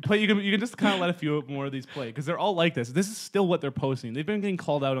you can just kind of let a few more of these play because they're all like this. This is still what they're posting. They've been getting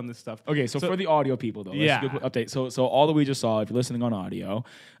called out on this stuff. Okay, so for the audio people though, let's Yeah. do a quick update. So all that we just saw, if you're listening on audio,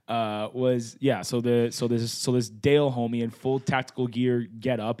 was this Dale homie in full tactical gear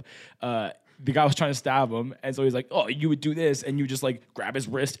getup. The guy was trying to stab him, and so he's like, "Oh, you would do this," and you just like grab his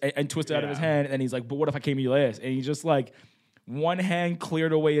wrist and twist it out of his Yeah. hand, and he's like, "But what if I came to you like this?" And he just like one hand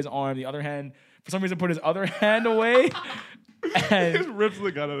cleared away his arm, the other hand for some reason put his other hand away. And Just rips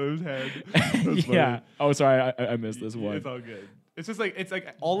the gun out of his head. yeah. Oh, sorry, I missed this one. It's all good. It's just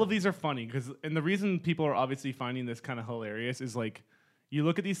like all of these are funny and the reason people are obviously finding this kind of hilarious is like you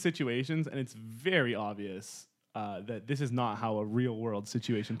look at these situations and it's very obvious that this is not how a real world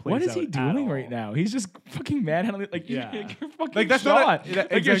situation plays What is out he at doing all. right now? He's just fucking manhandling. Like, Yeah. you're fucking Like, that's shot. not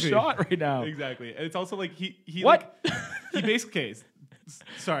Like, exactly. you're shot right now. Exactly. And it's also like he What? like, he basically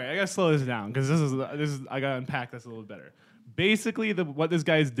sorry, I gotta slow this down because this is I gotta unpack this a little better. Basically, what this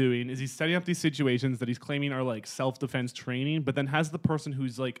guy is doing is he's setting up these situations that he's claiming are like self-defense training, but then has the person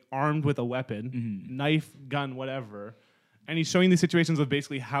who's like armed with a weapon, knife, gun, whatever, and he's showing these situations of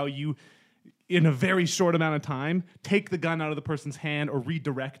basically how you in a very short amount of time, take the gun out of the person's hand or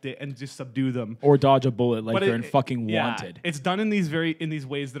redirect it and just subdue them. Or dodge a bullet like But they're in fucking Wanted. It's done in these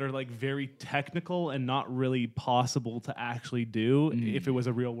ways that are like very technical and not really possible to actually do if it was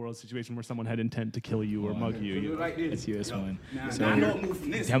a real world situation where someone had intent to kill you or mug you. Do it like this. Let's see this one. Now, So I know your it moved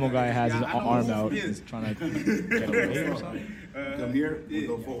from this. demo guy has his I know it arm moved out. from this. He's trying to get away or something. Come here, we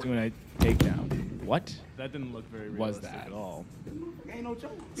go forward. Doing a takedown. What That didn't look very was realistic that? at all. Ain't no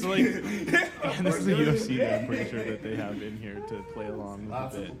joke. So like, and this is a UFC that I'm pretty sure that they have in here to play along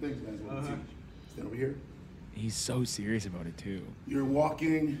Lots with of it. things, man. It's gonna teach. Stand over here. He's so serious about it too. You're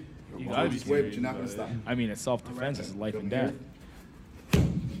walking. You You're gotta walking be this way, but serious you're not gonna about stop. I mean, it's self-defense. It's life Come and here. death.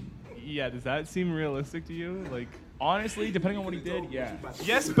 Yeah, does that seem realistic to you? Like, Honestly, depending on what he did, yeah.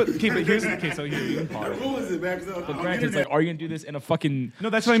 yes, but okay, but here's the case. So here you can pause. Who is it, man? 'Cause But granted, it's like, are you gonna do this in a fucking No,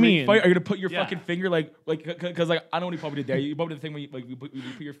 that's what I street mean. fight? Are you gonna put your Yeah. fucking finger because like I know what he probably did there. You probably did the thing where you put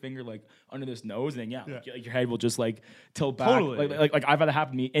your finger like under this nose, and then like, your head will just like tilt back. Totally. Like I've had that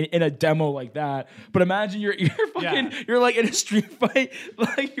happen to me in a demo like that. But imagine you're fucking you're like in a street fight,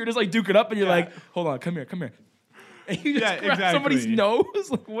 like you're just like duking up, and you're like, hold on, come here. And you just grab somebody's exactly.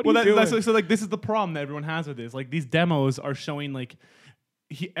 nose. Like, what are Well, you doing? that's so like this is the problem that everyone has with this. Like these demos are showing like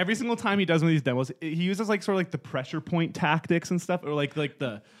every single time he does one of these demos, he uses like sort of like the pressure point tactics and stuff, or like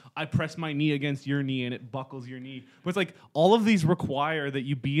the I press my knee against your knee and it buckles your knee. But it's like all of these require that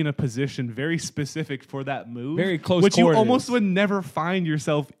you be in a position very specific for that move, Very close which you quarters. almost would never find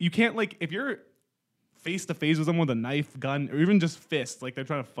yourself. You can't like if you're face to face with someone with a knife, gun, or even just fists, like they're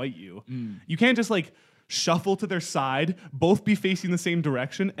trying to fight you. You can't just like shuffle to their side, both be facing the same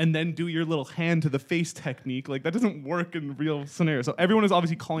direction, and then do your little hand to the face technique. Like that doesn't work in real scenarios. So everyone is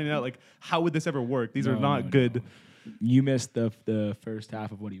obviously calling it out. Like, how would this ever work? These are not good. You missed the first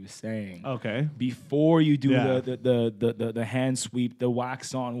half of what he was saying. Okay. Before you do Yeah. the hand sweep, the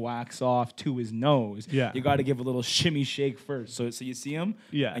wax on, wax off to his nose, Yeah. you got to give a little shimmy shake first. So you see him,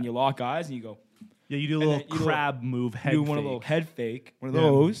 Yeah. and you lock eyes and you go, Yeah, you do a And little then you crab move, head do one fake. little head fake, one of Yeah.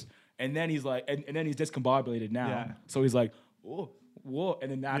 those, and then he's like, and then he's discombobulated now. Yeah. So he's like, whoa,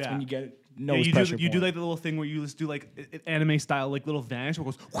 and then that's Yeah. when you get Yeah, nose you pressure. do point. like the little thing where you just do like anime style, like little vanish, where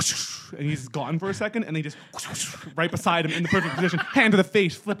it goes whoosh, and he's gone for a second, and they just whoosh, right beside him in the perfect position, hand to the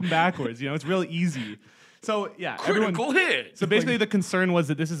face, flip him backwards. You know, it's really easy. So yeah, Critical hit. So basically, the concern was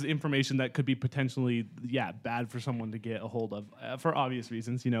that this is information that could be potentially, bad for someone to get a hold of for obvious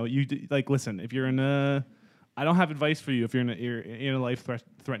reasons. You know, listen, if you're in a, I don't have advice for you if you're in a life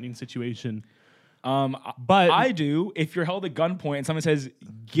threatening situation. But I do. If you're held at gunpoint and someone says,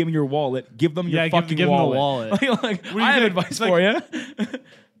 "Give me your wallet," give them your fucking give them the wallet. wallet. like, What are you I have gonna- advice it's for you.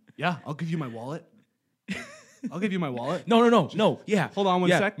 Yeah, I'll give you my wallet. I'll give you my wallet. No. Yeah. Hold on one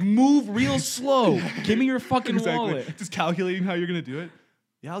sec. Move real slow. Give me your fucking wallet. Just calculating how you're gonna do it.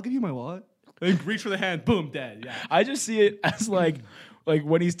 Yeah, I'll give you my wallet. Then reach for the hand. Boom, dead. Yeah. I just see it as like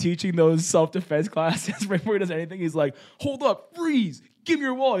when he's teaching those self-defense classes, right before he does anything, he's like, "Hold up, freeze, give me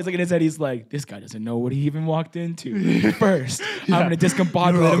your wallet." He's like in his head, he's like, "This guy doesn't know what he even walked into. First, I'm gonna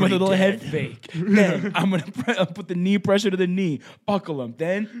discombobulate him with a little head fake. Then I'm gonna put the knee pressure to the knee, buckle him.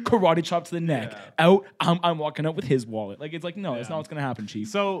 Then karate chop to the neck. Out. I'm walking out with his wallet. Like it's like no, that's not what's gonna happen, Chief.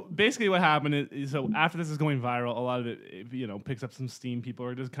 So basically, what happened is, so after this is going viral, a lot of it, picks up some steam. People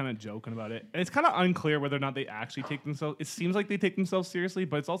are just kind of joking about it, and it's kind of unclear whether or not they actually take themselves. It seems like they take themselves seriously,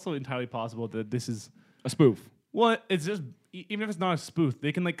 but it's also entirely possible that this is. A spoof. Well, it's just even if it's not a spoof,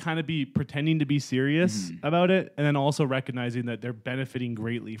 they can like kind of be pretending to be serious about it, and then also recognizing that they're benefiting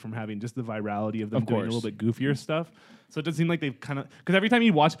greatly from having just the virality of them Of doing a course. little bit goofier stuff. So it does seem like they've kind of because every time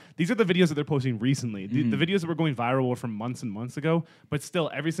you watch, these are the videos that they're posting recently. The videos that were going viral were from months and months ago, but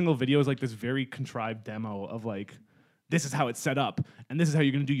still, every single video is like this very contrived demo of like. This is how it's set up, and this is how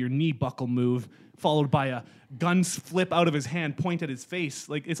you're gonna do your knee buckle move, followed by a gun flip out of his hand, point at his face.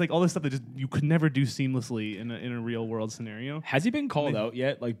 Like it's like all this stuff that just you could never do seamlessly in a real world scenario. Has he been called out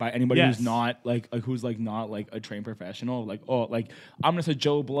yet? Like by anybody Yes. who's not who's not like a trained professional? Like I'm gonna say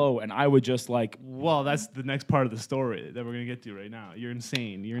Joe Blow, and I would just like Well, that's the next part of the story that we're gonna get to right now. You're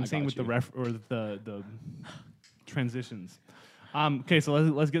insane. You're insane got with you. the transitions. Okay, so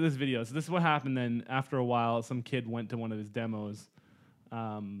let's get this video. So this is what happened then. After a while, some kid went to one of his demos,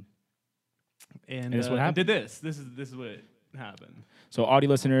 and this what happened? did this. This is what happened. So, audio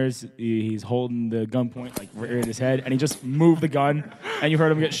listeners, he's holding the gun point like right at his head, and he just moved the gun, and you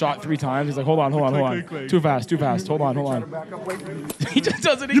heard him get shot 3 times. He's like, hold on. Quick. Too fast. Hold on. He just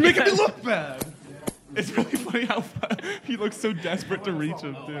does it again. You're making me look bad. It's really funny how he looks so desperate to reach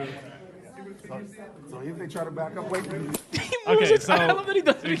him too. So if they try to back up, wait. Okay, so I love that he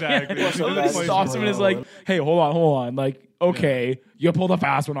does it exactly. again. So He that's stops him and is like, "Hey, hold on. Like, okay, you pulled a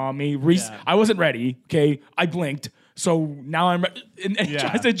fast one on me. Yeah. I wasn't ready. Okay, I blinked, so now I'm." And he Yeah.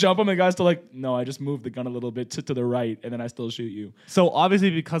 tries to jump him, and the guy's still like, "No, I just moved the gun a little bit to the right, and then I still shoot you." So obviously,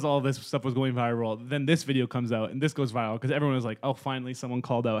 because all this stuff was going viral, then this video comes out and this goes viral because everyone was like, "Oh, finally, someone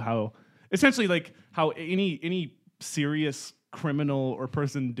called out how, essentially, like how any serious criminal or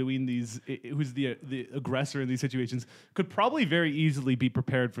person doing these, who's the aggressor in these situations, could probably very easily be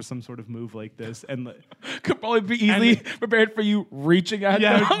prepared for some sort of move like this, and Could probably be easily prepared for you reaching at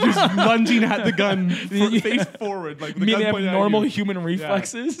them. just lunging at the gun face forward, like with the I mean, gun they have pointed at normal you. human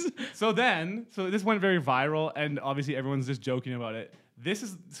reflexes. So this went very viral, and obviously everyone's just joking about it. This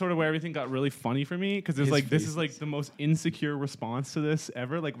is sort of where everything got really funny for me because it's His like this face is like the most insecure response to this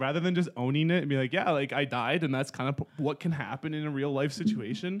ever. Like rather than just owning it and be like, yeah, like I died, and that's kind of what can happen in a real life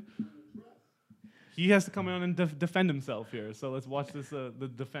situation. He has to come on and defend himself here. So let's watch this the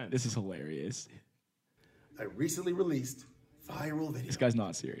defense. This is hilarious. I recently released viral video. This guy's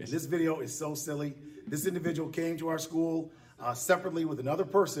not serious. This video is so silly. This individual came to our school separately with another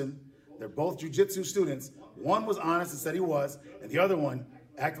person. They're both jiu-jitsu students. One was honest and said he was, and the other one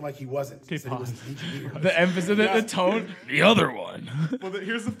acted like he wasn't. Okay, Said he was pause. an engineer. The emphasis, the tone. The other one. Well,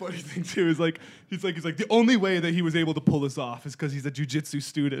 here's the funny thing too is like he's like the only way that he was able to pull this off is because he's a jiu-jitsu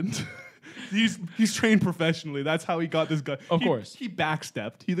student. he's trained professionally. That's how he got this gun. Of course. He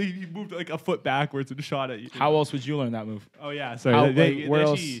backstepped. He moved like a foot backwards and shot at you. How else would you learn that move? Oh yeah, sorry. How- They- like, where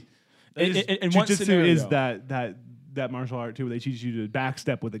actually- else- that is- in what jiu-jitsu scenario? is that martial art too, where they teach you to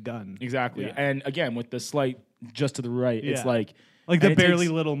backstep with a gun. Exactly. Yeah. And again, with the slight just to the right, it's Yeah. like Like the and it barely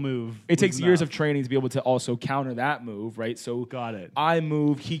takes- little move. It was takes years of enough. training to be able to also counter that move, right? So Got it. I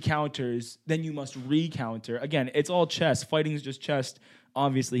move, he counters, then you must re-counter. Again, it's all chess. Fighting is just chess.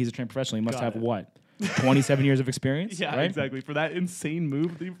 Obviously, he's a trained professional. He must Got have it. what? 27 years of experience? Yeah, right? exactly. For that insane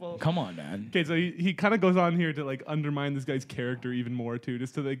move, default. Come on, man. Okay, so he kind of goes on here to like undermine this guy's character even more too,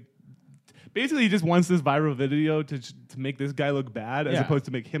 just to like. Basically, he just wants this viral video to make this guy look bad as Yeah. opposed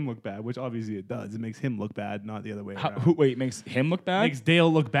to make him look bad, which obviously it does. It makes him look bad, not the other way around. Wait, makes him look It bad? makes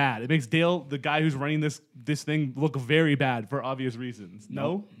Dale look bad. It makes Dale, the guy who's running this thing, look very bad for obvious reasons.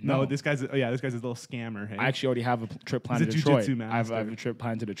 No, this guy's this guy's a little scammer. Hey, I actually already have a trip planned He's to a Detroit. jiu-jitsu I have master. a trip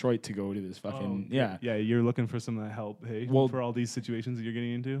planned to Detroit to go to this fucking yeah. yeah. You're looking for some help, hey, Well- for all these situations that you're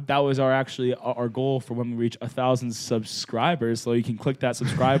getting into. That was our goal for when we reach 1,000 subscribers. So you can click that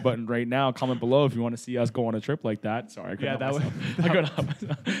subscribe button right now. Comment below if you want to see us go on a trip like that. Sorry, I couldn't Yeah, help that myself. was- I couldn't help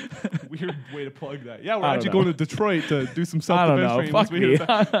myself. Weird way to plug that. Yeah, we're I don't actually know. going to Detroit to do some I don't self-defense know. training. Fuck once we hit me.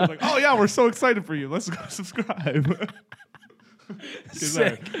 that. It's like, oh yeah, we're so excited for you. Let's go subscribe. Okay, sorry.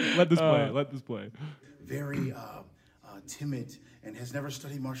 Sick. Let this play. Let this play. Very timid and has never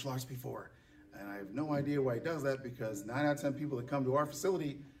studied martial arts before. And I have no idea why he does that because 9 out of 10 people that come to our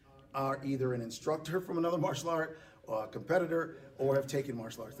facility are either an instructor from another martial art or a competitor or have taken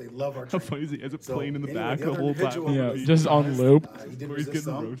martial arts. They love our How training. funny is he? He has it So, playing in the anyway, back the other whole individual time. Yeah, was just on honest. loop. He did Where he's resist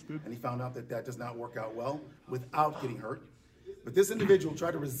getting some, roasted. and he found out that that does not work out well without getting hurt. But this individual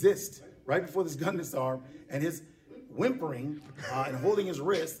tried to resist right before this gun disarm, and his whimpering and holding his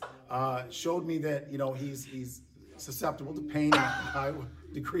wrist showed me that he's susceptible to pain and a high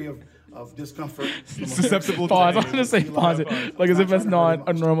degree of discomfort. Susceptible to Pause. pain. I'm gonna say pause it, like as if that's not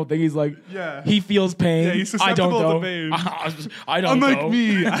a normal thing. He's like, Yeah. he feels pain. Yeah, he's I don't susceptible know. to pain. I don't Unlike know.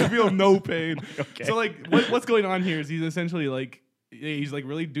 me, I feel no pain. Okay. So like, what's going on here is he's essentially like, he's like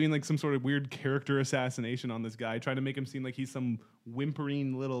really doing like some sort of weird character assassination on this guy, trying to make him seem like he's some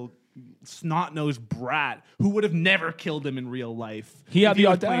whimpering little snot-nosed brat who would have never killed him in real life. He had if the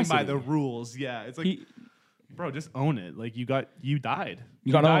was playing by audacity. the rules. Yeah, it's like. Bro, just own it. Like you died. You got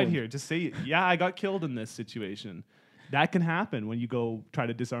died owned. here. Just say, yeah, I got killed in this situation. That can happen when you go try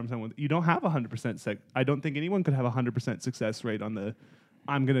to disarm someone. You don't have 100%. I don't think anyone could have 100% success rate on the.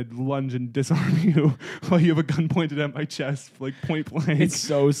 I'm gonna lunge and disarm you while you have a gun pointed at my chest, like point blank. It's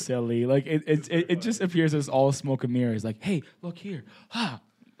so silly. Like it just appears as all smoke and mirrors. Like, hey, look here.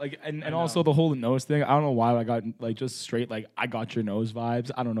 Like and also the whole nose thing. I don't know why I got like just straight like I got your nose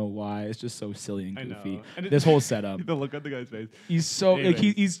vibes. I don't know why. It's just so silly and I goofy. know. And This whole setup. the look on the guy's face. He's so like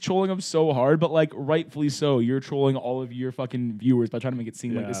Anyways. he's trolling him so hard, but like rightfully so. You're trolling all of your fucking viewers by trying to make it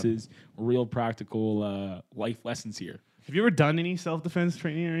seem like Yeah. this is real practical life lessons here. Have you ever done any self-defense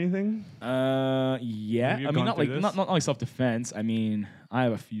training or anything? Yeah. Have you I mean, gone not through like this? not like self defense. I mean, I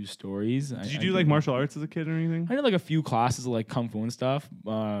have a few stories. Did you do like martial arts as a kid or anything? I did like a few classes of like kung fu and stuff.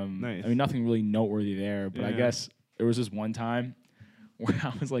 Nice. I mean, nothing really noteworthy there, but I Yeah. guess there was this one time where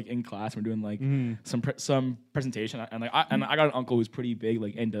I was like in class. We're doing like some presentation, and I got an uncle who's pretty big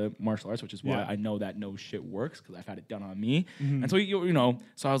like into martial arts, which is why Yeah. I know that no shit works because I've had it done on me. And so you know,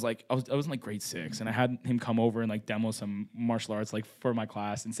 so I was in like grade 6, and I had him come over and like demo some martial arts like for my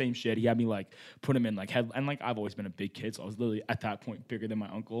class, and same shit. He had me like put him in like head, and like I've always been a big kid, so I was literally at that point bigger than my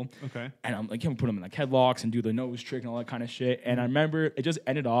uncle. Okay. And I'm like, put him in like headlocks and do the nose trick and all that kind of shit. And I remember it just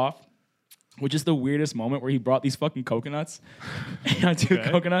ended off with just the weirdest moment where he brought these fucking coconuts, two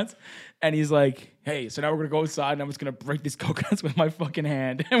coconuts, and he's like, "Hey, so now we're gonna go outside and I'm just gonna break these coconuts with my fucking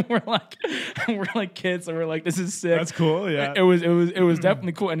hand." And we're like kids, and we're like, "This is sick." That's cool. Yeah. It was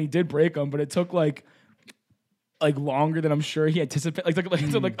definitely cool, and he did break them, but it took like longer than I'm sure he anticipated.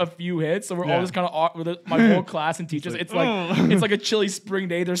 Like a few hits. So we're all just kind of with my whole class and teachers. It's like a chilly spring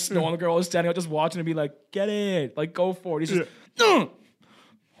day. There's snow on the girl is standing out just watching and be like, "Get it, like go for it." He's just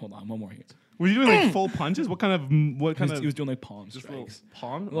hold on, one more hit. Were you doing like full punches? What kind of? He was doing like palm just strikes.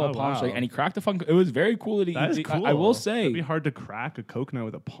 palm. Little palm strike, and he cracked the fucking. It was very cool that he. That is cool. I will say, it'd be hard to crack a coconut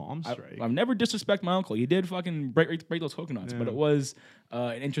with a palm strike. I've never disrespect my uncle. He did fucking break those coconuts, but it was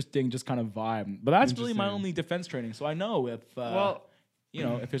an interesting just kind of vibe. But that's really my only defense training. So I know if you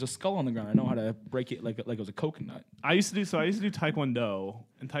know if there's a skull on the ground, I know how to break it like it was a coconut. I used to do taekwondo,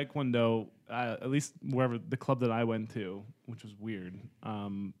 and taekwondo, at least wherever the club that I went to, which was weird.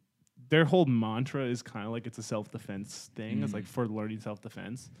 Their whole mantra is kind of like it's a self-defense thing. It's like for learning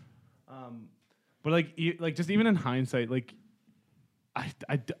self-defense. But like just even in hindsight, like I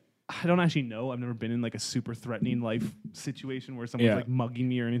don't actually know. I've never been in like a super threatening life situation where someone's like mugging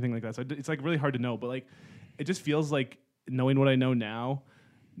me or anything like that. So it's like really hard to know. But like it just feels like knowing what I know now,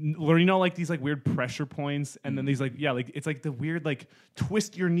 learning all like these like weird pressure points, and then these like it's like the weird like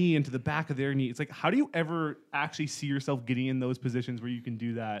twist your knee into the back of their knee. It's like how do you ever actually see yourself getting in those positions where you can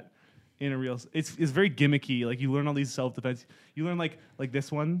do that? In a real, it's very gimmicky. Like you learn all these self defense. You learn like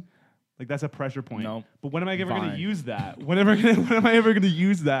this one, like that's a pressure point. No. But when am I ever going to use that? When am I ever going to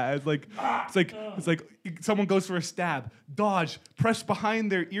use that? It's like someone goes for a stab, dodge, press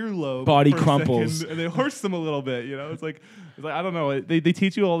behind their earlobe, body for a crumples, second, and they horse them a little bit. You know, it's like I don't know. They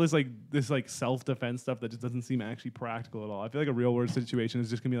teach you all this self defense stuff that just doesn't seem actually practical at all. I feel like a real world situation is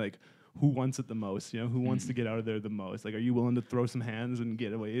just gonna be like, who wants it the most? You know, who wants to get out of there the most? Like, are you willing to throw some hands and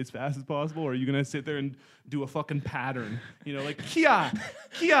get away as fast as possible, or are you gonna sit there and do a fucking pattern? You know, like Kia.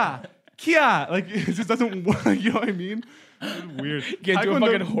 Like it just doesn't work. You know what I mean? It's weird. Get into a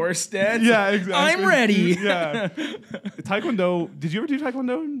fucking horse stance. Yeah, exactly. I'm ready. Yeah. Taekwondo. Did you ever do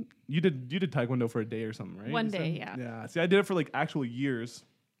Taekwondo? You did Taekwondo for a day or something, right? One day, yeah. Yeah. See, I did it for like actual years.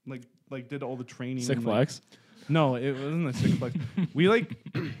 Like did all the training. Sick and, flex. No, it wasn't a sick flex. We like.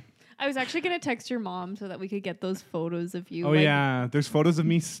 I was actually gonna text your mom so that we could get those photos of you. Oh yeah, there's photos of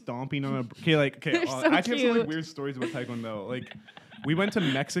me stomping on a. Okay. They're I so actually have some like cute. weird stories about Taekwondo. Like, we went to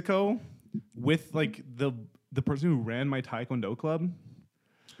Mexico with like the person who ran my Taekwondo club.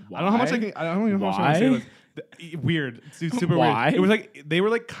 Why? I don't know how much I can. I don't even know how much I can say this. Weird. It's super Why? weird. It was like they were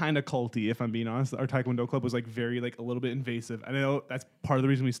like kind of culty, if I'm being honest. Our Taekwondo club was like very like a little bit invasive. I know that's part of the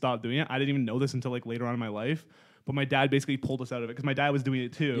reason we stopped doing it. I didn't even know this until like later on in my life. But my dad basically pulled us out of it because my dad was doing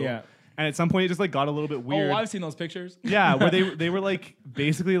it too. Yeah. And at some point it just like got a little bit weird. Oh, I've seen those pictures. Yeah, where they were like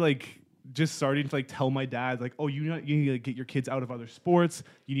basically like just starting to like tell my dad like, oh, you need to like, get your kids out of other sports.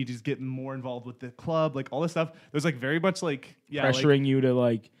 You need to just get more involved with the club, like all this stuff. There's like very much like Pressuring you to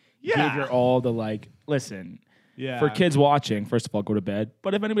like give your all to like listen. Yeah. For kids watching, first of all, go to bed.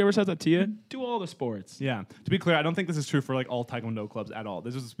 But if anybody ever says that to you, do all the sports. Yeah. To be clear, I don't think this is true for like all Taekwondo clubs at all.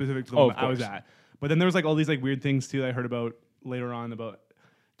 This is specific to the Oh, one of I was course. at. But then there was like all these like weird things too that I heard about later on about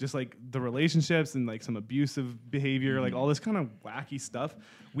just like the relationships and like some abusive behavior, like all this kind of wacky stuff.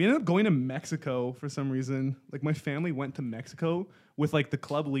 We ended up going to Mexico for some reason. Like my family went to Mexico with like the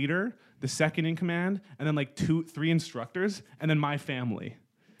club leader, the second in command, and then like 2-3 instructors, and then my family.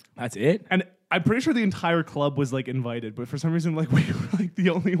 That's it? And I'm pretty sure the entire club was like invited, but for some reason, like we were like the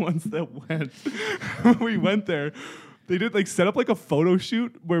only ones that went. When we went there, they did like set up like a photo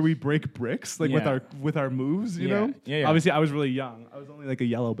shoot where we break bricks, like with our moves, you know? Yeah. Obviously, I was really young. I was only like a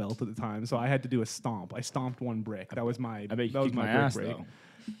yellow belt at the time, so I had to do a stomp. I stomped one brick. That was my. I bet you that was kicked my brick ass break. though.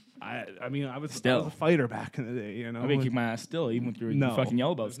 I mean, I was Still. a fighter back in the day, you know. I bet you kick my ass still, even with your No, fucking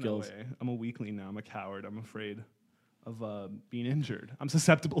yellow belt there's no skills. way. I'm a weakling now. I'm a coward. I'm afraid of being injured. I'm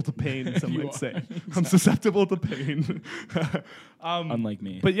susceptible to pain, some You might are. say. I'm susceptible to pain. Unlike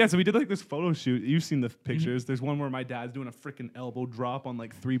me. But yeah, so we did like this photo shoot. You've seen the Mm-hmm. pictures. There's one where my dad's doing a freaking elbow drop on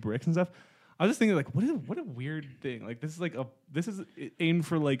like 3 bricks and stuff. I was just thinking like, what a weird thing. Like this is aimed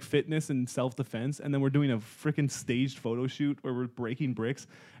for like fitness and self-defense, and then we're doing a freaking staged photo shoot where we're breaking bricks.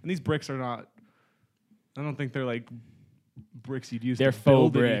 And these bricks are not, I don't think they're like bricks you'd use They're to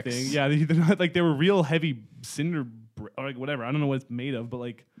build faux bricks. anything. Yeah, they're not like they were real heavy cinder or like whatever. I don't know what it's made of, but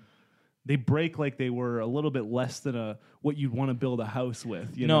like they break like they were a little bit less than what you'd want to build a house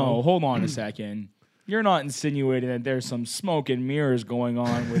with. You know? Hold on a second. You're not insinuating that there's some smoke and mirrors going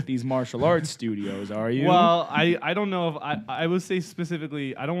on with these martial arts studios, are you? Well, I don't know if I would say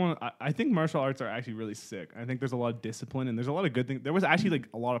specifically. I don't want. I think martial arts are actually really sick. I think there's a lot of discipline and there's a lot of good things. There was actually like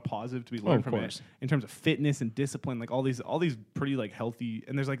a lot of positive to be learned from it in terms of fitness and discipline. Like all these pretty like healthy.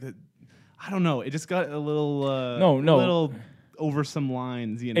 And there's like I don't know. It just got a little a little over some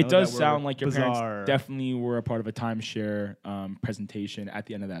lines. You know, it does sound like your bizarre. parents definitely were a part of a timeshare presentation at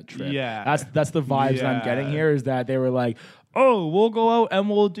the end of that trip. Yeah, that's the vibes that I'm getting here. Is that they were like, oh, we'll go out and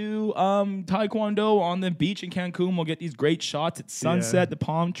we'll do taekwondo on the beach in Cancun. We'll get these great shots at sunset, the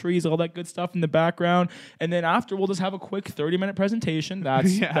palm trees, all that good stuff in the background. And then after, we'll just have a quick 30-minute presentation.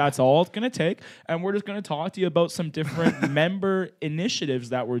 That's all it's going to take. And we're just going to talk to you about some different member initiatives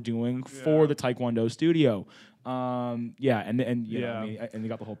that we're doing for the taekwondo studio. And you know, I mean, and they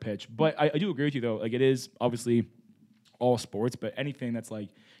got the whole pitch. But I do agree with you, though. Like, it is obviously all sports, but anything that's like,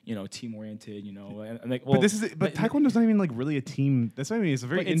 you know, team oriented, you know, and like, well, but taekwondo's not even like really a team. That's what I mean. It's a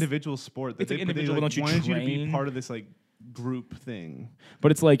very individual sport. It's like individual. Don't you wanted train? You to be part of this like group thing.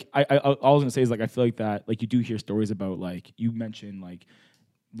 But it's like all I was gonna say is like I feel like that like you do hear stories about like you mentioned like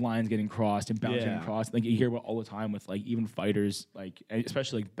lines getting crossed and boundaries getting crossed. Like you hear about all the time with like even fighters, like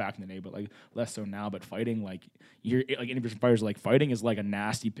especially like back in the day, but like less so now. But fighting, like you hear like individual fighters, like fighting is like a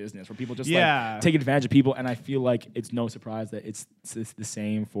nasty business where people just like take advantage of people. And I feel like it's no surprise that it's the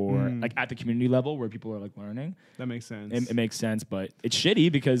same for like at the community level where people are like learning. That makes sense. It makes sense, but it's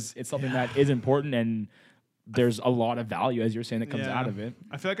shitty because it's something that is important and there's a lot of value, as you're saying, that comes out of it.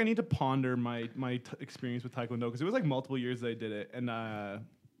 I feel like I need to ponder my experience with taekwondo because it was like multiple years that I did it, and I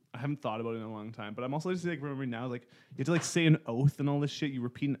haven't thought about it in a long time, but I'm also just like remembering now, like you have to like say an oath and all this shit. You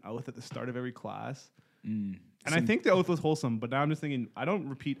repeat an oath at the start of every class, and I think the oath was wholesome. But now I'm just thinking I don't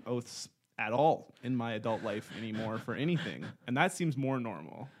repeat oaths at all in my adult life anymore for anything, and that seems more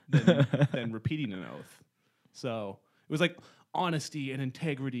normal than repeating an oath. So it was like honesty and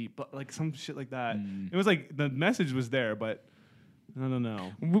integrity, but like some shit like that. It was like the message was there, but I don't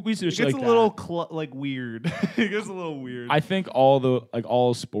know. We it gets a little like weird. It gets a little weird. I think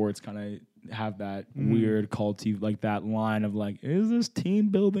all sports kind of have that weird culty, like that line of like, is this team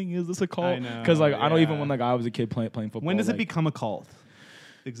building? Is this a cult? Because like I know even when like I was a kid playing football. When does it become a cult?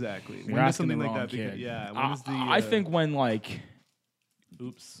 Exactly. When does something like that become? I think when like,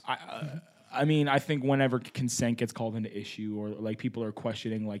 oops. I mean, I think whenever consent gets called into issue, or like people are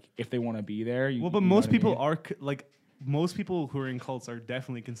questioning like if they want to be there. But most people are like. Most people who are in cults are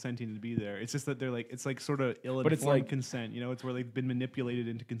definitely consenting to be there. It's just that they're like, it's like sort of ill-informed consent, you know? It's where they've been manipulated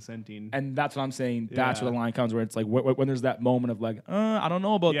into consenting. And that's what I'm saying. That's where the line comes, where it's like, when there's that moment of like, I don't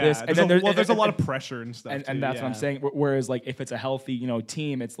know about this. And then there's a lot of pressure and stuff. And that's what I'm saying. Whereas like, if it's a healthy, you know,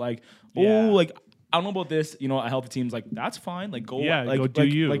 team, it's like, like, I don't know about this, you know, a healthy team's like, that's fine. Like, go, go do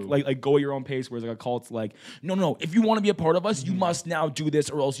you. Like, go at your own pace. Whereas like a cult's like, no, if you want to be a part of us, you must now do this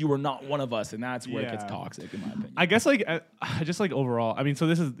or else you are not one of us. And that's where it gets toxic, in my opinion. I guess like, just like overall, I mean, so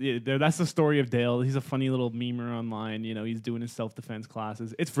that's the story of Dale. He's a funny little memer online. You know, he's doing his self-defense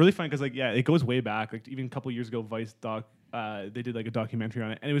classes. It's really fun because like, it goes way back. Like even a couple years ago, Vice they did like a documentary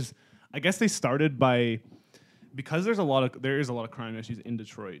on it. And it was, I guess they started by, because there is a lot of crime issues in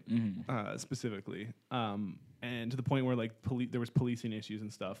Detroit, specifically, and to the point where like there was policing issues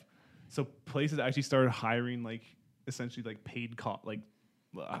and stuff. So places actually started hiring like essentially like paid I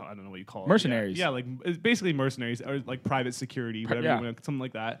don't know what you call it, mercenaries. Yeah, like it's basically mercenaries or like private security, whatever you want, something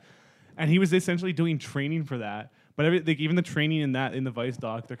like that. And he was essentially doing training for that. But even the training in the Vice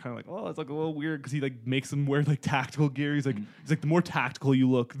doc, they're kind of like, oh, it's like a little weird because he like makes them wear like tactical gear. He's like the more tactical you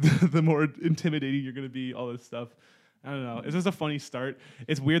look, the more intimidating you're gonna be. All this stuff. I don't know. It's just a funny start.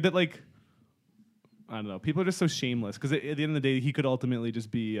 It's weird that like I don't know. People are just so shameless because at the end of the day, he could ultimately just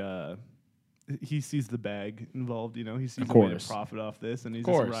be. He sees the bag involved. You know, he sees a way to profit off this, and he's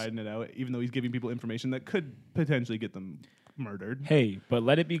just riding it out, even though he's giving people information that could potentially get them murdered. Hey, but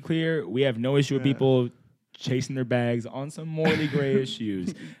let it be clear, we have no issue with people chasing their bags on some morally gray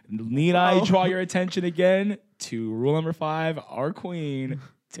issues. Need I draw your attention again to rule number 5, our queen,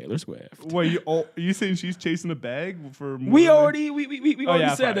 Taylor Swift. Wait, are you saying she's chasing a bag for more we already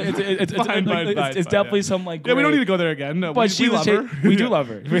said that it's definitely some like we don't need to go there again. No, but we love her. We do love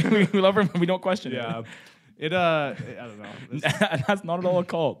her. We love her. We don't question it. I don't know. That's not at all a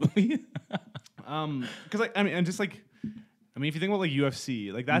cult. Because like I mean, if you think about like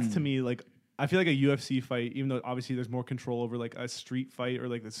UFC, like that's to me like I feel like a UFC fight, even though obviously there's more control over like a street fight or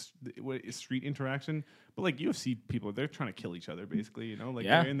like street interaction, but like UFC people, they're trying to kill each other basically, you know, like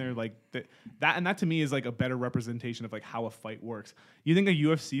Yeah. they're in there like that to me is like a better representation of like how a fight works. You think a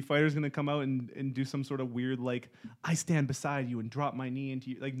UFC fighter is gonna come out and do some sort of weird like I stand beside you and drop my knee into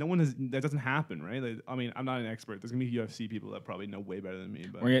you? Like that doesn't happen, right? Like, I mean, I'm not an expert. There's gonna be UFC people that probably know way better than me.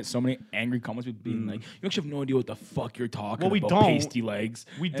 But We're gonna get so many angry comments with being like, you actually have no idea what the fuck you're talking Well, we about, don't. pasty legs.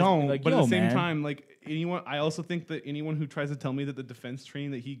 we And it's gonna be don't. like, But at yo, the same man. time, like I also think that anyone who tries to tell me that the defense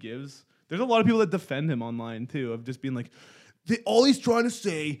training that he gives, there's a lot of people that defend him online too, of just being like, all he's trying to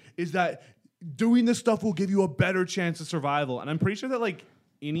say is that doing this stuff will give you a better chance of survival. And I'm pretty sure that like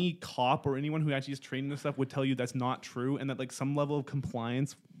any cop or anyone who actually is training this stuff would tell you that's not true, and that like some level of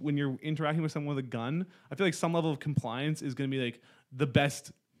compliance when you're interacting with someone with a gun, I feel like some level of compliance is going to be like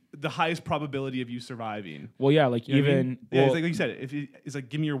the highest probability of you surviving. Well, yeah, like You know what I even mean? Yeah, well, it's like you said, if it's like,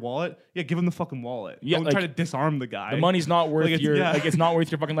 give me your wallet, yeah, give him the fucking wallet. Yeah, Don't like, try to disarm the guy. the money's not worth Like, it's not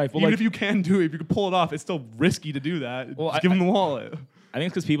worth your fucking life. Well, Even like, if you can do it, if you can pull it off, it's still risky to do that. Well, Just give him the wallet. I think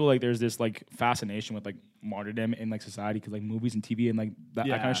it's because people like there's this like fascination with like martyrdom in like society because like movies and TV and like that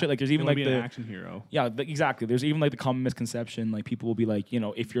kind of shit. Like there's even You like wanna be the an action hero. yeah, exactly. There's even like the common misconception like people will be like, you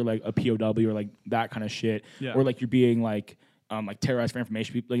know, if you're like a POW or like that kind of shit, Yeah. or like you're being like terrorized for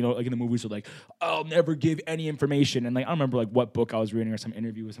information. People, you know, like in the movies, are like, I'll never give any information. And like, I don't remember like what book I was reading or some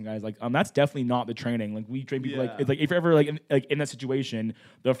interview with some guys. Like, that's definitely not the training. Like, we train people like, it's like if you're ever like in that situation,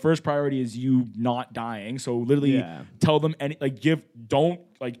 the first priority is you not dying. So literally, tell them don't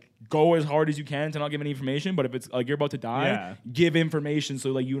go as hard as you can to not give any information. But if it's like you're about to die, give information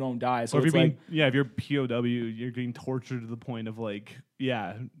so like you don't die. So or if it's you're like, if you're POW, you're getting tortured to the point of like,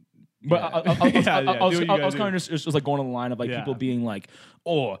 But I was do. kind of just like going on the line of like people being like,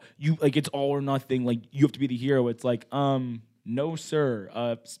 oh, you like it's all or nothing. Like you have to be the hero. It's like, no,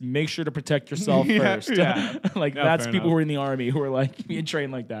 sir. Make sure to protect yourself first. Like that's people who are in the army who are like being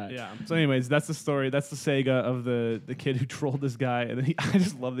trained like that. Yeah. So, anyways, that's the story. That's the saga of the kid who trolled this guy, and then I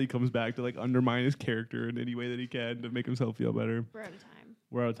just love that he comes back to like undermine his character in any way that he can to make himself feel better. We're out of time.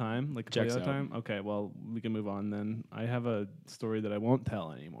 We're out of time? Like, Checks out of out. time? Okay, well, we can move on then. I have a story that I won't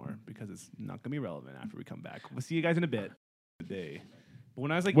tell anymore because it's not going to be relevant after we come back. We'll see you guys in a bit. Today. But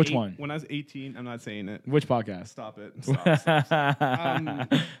when I was like Which one? When I was 18, I'm not saying it. Which podcast? Stop it. Stop.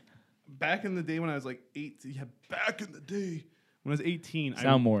 Back in the day when I was like 18, back in the day when I was 18,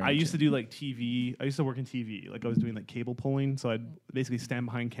 I used to do like TV. I used to work in TV. Like I was doing like cable pulling. So I'd basically stand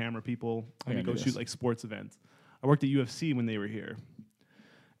behind camera people and go shoot like sports events. I worked at UFC when they were here.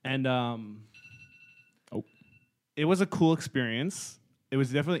 And it was a cool experience. It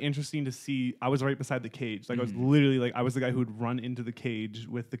was definitely interesting to see. I was right beside the cage. Like I was literally like I was the guy who would run into the cage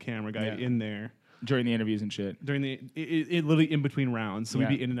with the camera guy in there during the interviews and shit. During it literally in between rounds. So we'd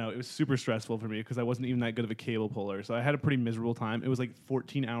be in and out. It was super stressful for me because I wasn't even that good of a cable puller. So I had a pretty miserable time. It was like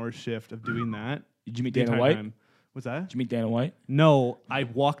 14-hour shift of doing that. Did you meet Dana White? What's that? Did you meet Dana White? No,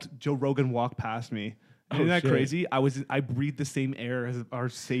 Joe Rogan walked past me. Isn't that shit. crazy? I breathed the same air as our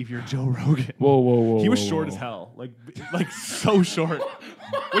savior Joe Rogan. Whoa! He was short as hell, like so short,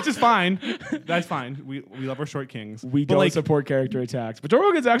 which is fine. That's fine. We love our short kings. We don't support character attacks, but Joe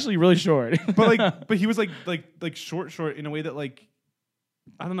Rogan's actually really short. but he was like short in a way that like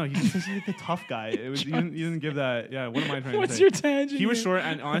I don't know. He's just like a tough guy. It was you didn't give that. Yeah. What am I trying to say? What's your tangent? He was short,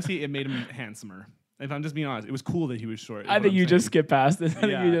 and honestly, it made him handsomer. If I'm just being honest, it was cool that he was short. I think you just skip past this. I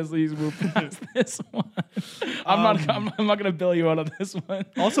think you just move past this one. I'm not gonna bill you out on this one.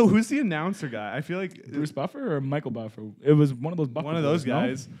 Also, who's the announcer guy? I feel like Bruce Buffer or Michael Buffer. It was one of those. Buffer one of those boys,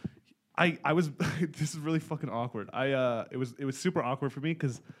 guys. No? I was. This is really fucking awkward. It was super awkward for me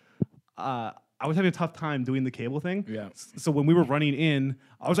because I was having a tough time doing the cable thing. Yeah. So when we were running in,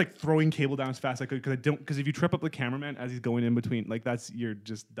 I was like throwing cable down as fast as I could because if you trip up the cameraman as he's going in between, like you're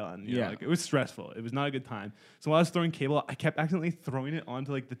just done. You know? Like it was stressful. It was not a good time. So while I was throwing cable, I kept accidentally throwing it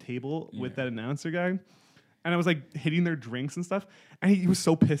onto like the table with that announcer guy. And I was like hitting their drinks and stuff. And he was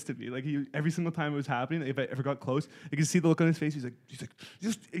so pissed at me. Like every single time it was happening, if I ever got close, you could see the look on his face. He's like,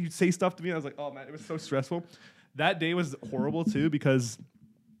 you'd say stuff to me. And I was like, oh man, it was so stressful. That day was horrible too because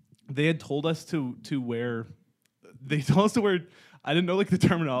they had told us to wear. They told us to wear. I didn't know like the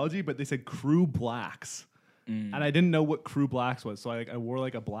terminology, but they said crew blacks, and I didn't know what crew blacks was. So I wore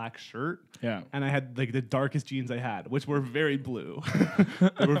like a black shirt. Yeah. And I had like the darkest jeans I had, which were very blue.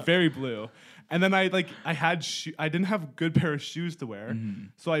 They were very blue. And then I didn't have a good pair of shoes to wear,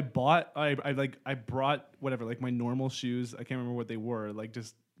 so I brought whatever like my normal shoes. I can't remember what they were, like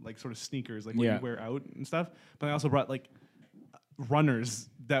just like sort of sneakers, like what you wear out and stuff. But I also brought like runners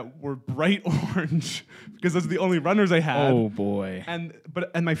that were bright orange because those are the only runners I had. Oh boy. And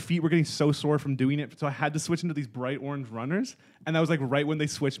my feet were getting so sore from doing it, so I had to switch into these bright orange runners, and that was like right when they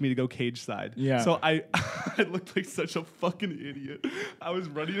switched me to go cage side. Yeah. So I looked like such a fucking idiot. I was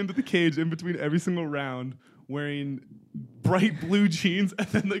running into the cage in between every single round, wearing bright blue jeans and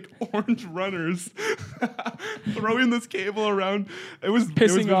then like orange runners, throwing this cable around. It was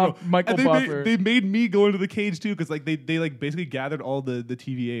Pissing off miserable. Michael And Buffer. They made me go into the cage too because like they like basically gathered all the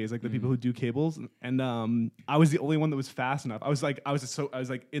TVAs, like the people who do cables, and I was the only one that was fast enough. I was like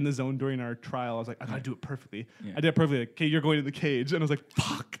in the zone during our trial. I was like, I gotta do it perfectly. Yeah. I did it perfectly. Like, okay, you're going to the cage, and I was like,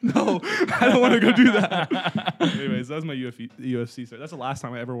 fuck, no, I don't want to go do that. Anyways, that was my UFC start. That's the last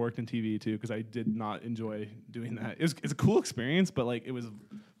time I ever worked in TV too, because I did not enjoy doing that. It's a cool experience, but like it was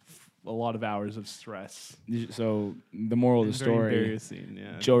a lot of hours of stress. So the moral of the Very story: embarrassing.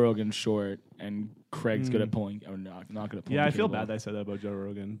 Yeah. Joe Rogan's short, and Craig's good at pulling, or not good at pulling. Yeah, I the feel cable. bad that I said that about Joe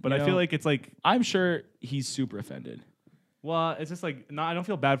Rogan, but You I feel know- like it's like, I'm sure he's super offended. well, it's just like, no, I don't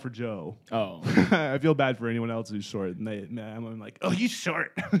feel bad for Joe. Oh, I feel bad for anyone else who's short, and I'm like, oh, he's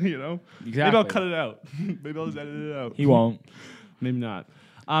short, you know. Maybe Exactly. I'll cut it out. Maybe I'll just edit it out. he won't. Maybe not.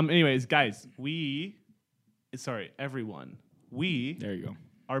 Anyways, guys, everyone, we There you go.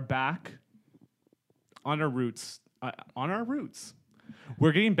 are back on our roots.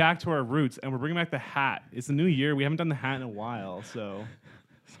 We're getting back to our roots, and we're bringing back the hat. It's a new year. We haven't done the hat in a while, so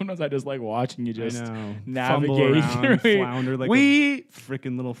Sometimes I just like watching you just I know. navigate Fumble around, through it. flounder like we a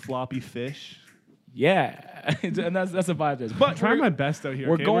freaking little floppy fish. yeah, and that's a vibe. This, but I'm trying we're- my best out here.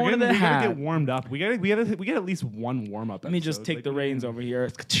 we're okay? going to the we hat. gotta get warmed up. We get at least one warm up. Let me just take the reins over here.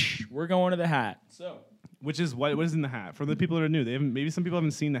 We're going to the hat. So Which is what is in the hat for the people that are new. Maybe some people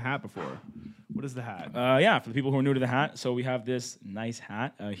haven't seen the hat before. What is the hat? yeah, for the people who are new to the hat, so we have this nice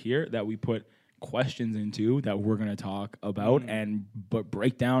hat here that we put questions into that we're going to talk about and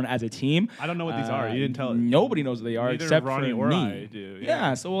break down as a team. I don't know what these are. You didn't tell. Nobody knows what they are Neither except Ronnie for or me. I do.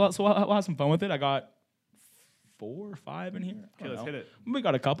 Yeah, so we'll have some fun with it. I got 4 or 5 in here. I Okay, don't let's know. hit it. We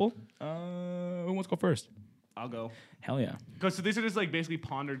got a couple. Who wants to go first? I'll go. Hell yeah. Because so these are just like basically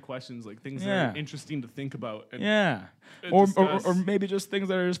pondered questions, like things that Yeah. are interesting to think about. And Yeah. and Or discuss. maybe just things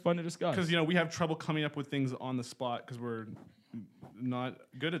that are just fun to discuss. Because we have trouble coming up with things on the spot because we're not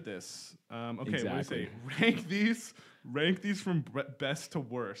good at this. Okay, what do you Exactly. say? Rank these from best to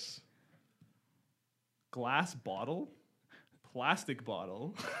worst. Glass bottle, plastic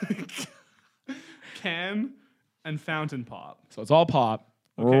bottle, can, and fountain pop. So it's all pop.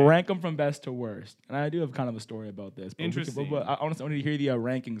 Okay. Rank them from best to worst. And I do have kind of a story about this. But Interesting. But I honestly want to hear the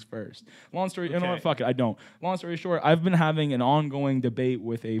rankings first. Long story, you know Okay. what? Fuck it. I don't. Long story short, I've been having an ongoing debate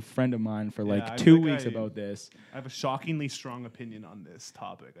with a friend of mine for like I 2 think weeks I- about this. I have a shockingly strong opinion on this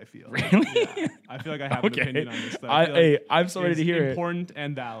topic. I feel Really? Yeah. I feel like I have an opinion on this. That I- feel hey, like I'm so ready is to hear it. Important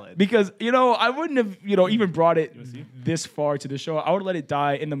and valid. Because, I wouldn't have, even brought it wanna see? this far to the show. I would let it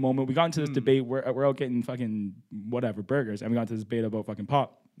die in the moment. We got into this debate. We're out getting fucking whatever burgers. And we got into this debate about fucking pop.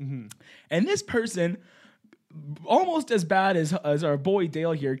 And this person, almost as bad as our boy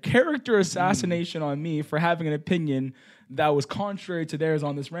Dale here, character assassination on me for having an opinion that was contrary to theirs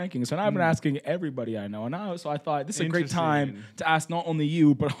on this ranking. So now I've been asking everybody I know. So I thought this is a great time Interesting. to ask not only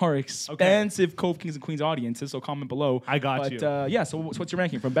you, but our expansive Cove Kings and Queens audiences. So comment below. I got but, you. So what's your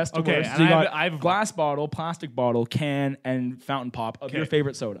ranking from best to Okay, worst? and So you I've- got I've- glass bottle, plastic bottle, can, and fountain pop of your Okay.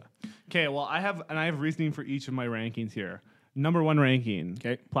 favorite soda. Okay, well, I have reasoning for each of my rankings here. Number 1 ranking,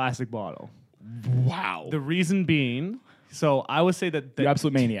 'Kay. plastic bottle. Wow. The reason being, so I would say that You're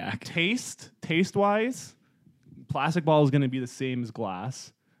absolute maniac. taste wise, plastic bottle is going to be the same as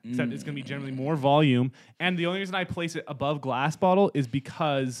glass, except it's going to be generally more volume. And the only reason I place it above glass bottle is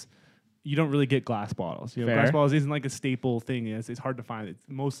because you don't really get glass bottles. Fair. Glass bottles isn't like a staple thing. It's hard to find. It's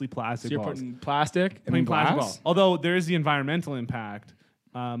mostly plastic So you're bottles. putting plastic and Putting then glass? plastic bottle. Although there is the environmental impact.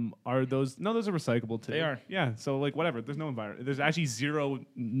 Are those? No, those are recyclable too. They are. Yeah. So like whatever. There's no environment. There's actually zero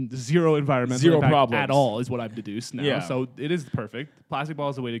environmental Zero impact problems. at all. Is what I've deduced now. Yeah. So it is perfect. Plastic bottle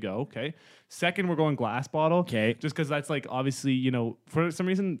is the way to go. Okay. Second, we're going glass bottle. 'Kay. Just because that's like obviously for some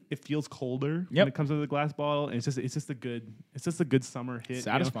reason it feels colder Yep. when it comes to the glass bottle. And it's just a good summer hit. you know?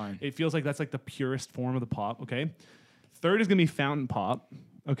 Satisfying. It feels like that's like the purest form of the pop. Okay. Third is gonna be fountain pop.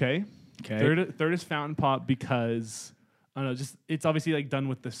 Okay. 'Kay. Third is fountain pop because I don't know, just it's obviously like done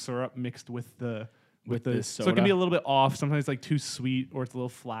with the syrup mixed with the the so it can be soda. a little bit off. Sometimes it's like too sweet or it's a little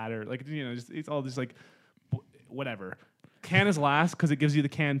flatter. Like it's all just like whatever. Can is last because it gives you the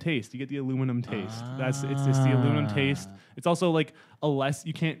can taste. You get the aluminum taste. It's just the aluminum taste. It's also like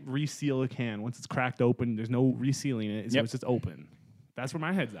you can't reseal a can once it's cracked open. There's no resealing it. So Yep. it's just open. That's where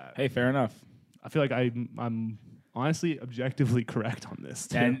my head's at. Hey, fair enough. I feel like I'm honestly objectively correct on this.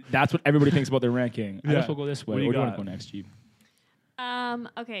 Too. And that's what everybody thinks about their ranking. I Yeah. guess we'll go this way. What do you Where do you want got? to go next, Chief?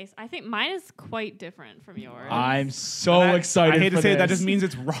 Okay, so I think mine is quite different from yours. I'm so And excited. I hate to for say it, that this. just means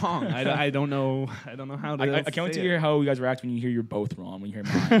it's wrong. I don't know. I don't know how to. I can't wait to say hear it. how you guys react when you hear you're both wrong. When you hear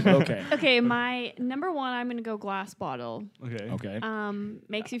mine. But okay. Okay, my number one, I'm gonna go glass bottle. Okay. Okay.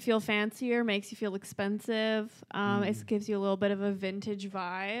 Makes you feel fancier, makes you feel expensive. It gives you a little bit of a vintage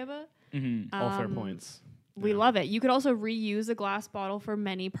vibe. All fair points. We love it. You could also reuse a glass bottle for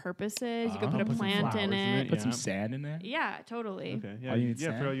many purposes. You could put a put some plant flowers in in it. it. Put some Yeah. sand in there. Yeah, totally. Okay. Yeah. Oh, you need yeah.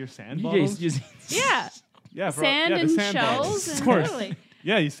 sand? For all your sand You bottles. just- Yeah, Yeah. For sand the and sand shells. bottles. And Of course. totally.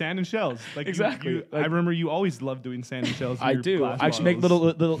 Yeah, you sand and shells. Like Exactly. I Like- remember you always loved doing sand and shells. in I your do. glass I actually make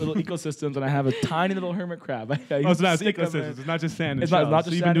bottles. little ecosystems, and I have a tiny little hermit crab. Oh, it's not sink them in. ecosystems. It's not just sand and It's shells. not just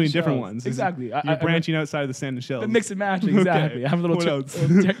so you've sand been and doing different shells. ones. Exactly. You're branching outside of the sand and shells. The mix and matching, exactly. I have a little What else?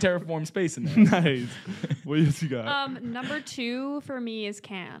 terraform space in there. Nice. What else you got? Number two for me is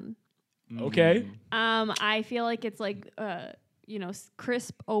can. Okay. I feel like it's like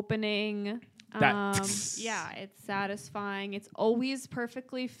crisp opening. That- Yeah, it's satisfying. It's always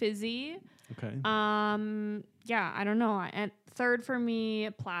perfectly fizzy. Okay. Yeah, I don't know. And third for me,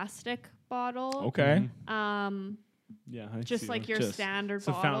 plastic bottle. Okay. Yeah. I Just see like what- your just- standard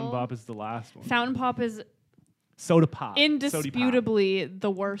So bottle. Fountain Pop is the last one. Fountain Pop is Soda Pop. indisputably the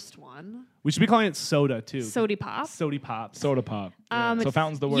worst one. We should be calling it soda too. Sody Pop. Sody Pop. Soda pop. Yeah. So It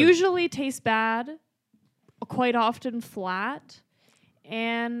fountain's the worst. Usually tastes bad, quite often flat,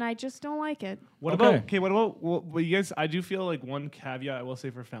 and I just don't like it. What Okay. about What about well, you guys? I do feel like one caveat I will say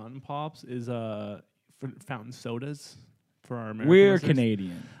for Fountain Pops is for fountain sodas for our American We're listeners.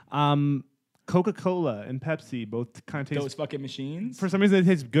 Canadian. Coca-Cola and Pepsi both kind of taste. Those fucking machines. For some reason,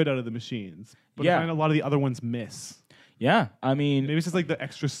 they taste good out of the machines, but Yeah. I find a lot of the other ones miss. Yeah. I mean, Maybe it's just like the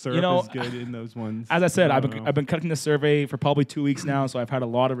extra syrup know, is good in those ones. as I said, don't I've know. been conducting this survey for probably 2 weeks now, so I've had a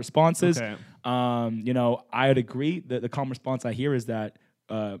lot of responses. Okay. I would agree that the common response I hear is that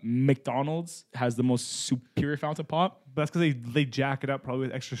McDonald's has the most superior fountain pop. But that's because they jack it up probably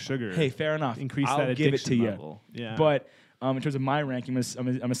with extra sugar. Hey, fair enough. Increase I'll that give it to addiction you. level. Yeah. But in terms of my ranking, I'm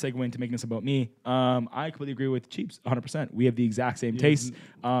gonna segue into making this about me. I completely agree with Cheeps 100%. We have the exact same taste.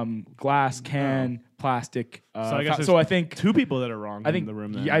 Glass, can, plastic. so I think two people that are wrong I think in the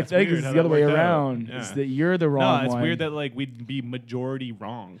room. Then. yeah, I That's think weird it's how the other that way worked out. around. Yeah. It's that you're the wrong No, it's one. weird that like we'd be majority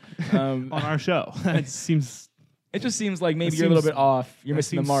wrong Um, on our show. It seems It just seems like maybe It you're a little seems- bit off. You're that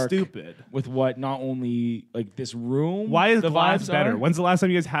missing the seems mark Stupid. with what not only like this room. Why is the glass vibes better? are. When's the last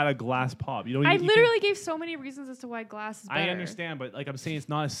time you guys had a glass pop? You don't. I you literally gave so many reasons as to why glass is Can't, better. I understand, but like I'm saying, it's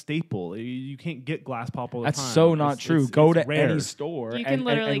not a staple. You can't get glass pop all the That's time. so not It's- true. it's- Go it's to rare. any store. You can and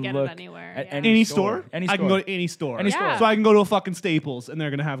literally and get it look anywhere, at yeah. Any store? Any I store. can go to any store. Any store. Yeah. So I can go to a fucking Staples and they're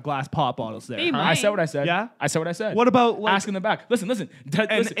gonna have glass pop bottles there. They huh? might. I said what I said. Yeah? I said what I said. What about like Ask in the back. Listen. an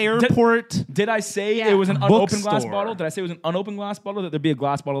Listen, airport? Did I say Yeah. it was an unopened glass Bookstore. bottle? Did I say it was an unopened glass bottle? That there'd be a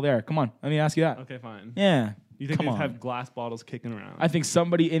glass bottle there? Come on, let me ask you that. Okay, fine. Yeah. You think Come they on. have glass bottles kicking around? I think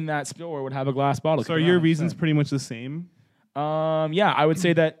somebody in that store would have a glass bottle. So are your reasons pretty much the same? Yeah, I would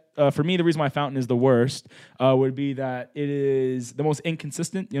say that for me, the reason why fountain is the worst would be that it is the most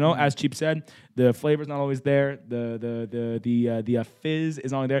inconsistent. You know, as Cheap said, the flavor's not always there. The fizz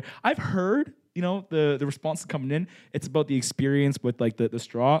is not always there. I've heard. You know, the response coming in, it's about the experience with like the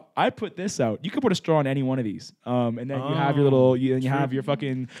straw. I put this out. You could put a straw in any one of these. And then you have your little, you have your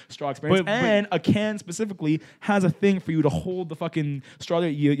fucking straw experience. But- and a can specifically has a thing for you to hold the fucking straw there.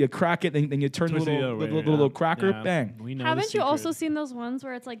 You crack it, then you turn the Twist it little, the other the way, little yeah. cracker, Yeah. bang. We know Haven't the you also secret. seen those ones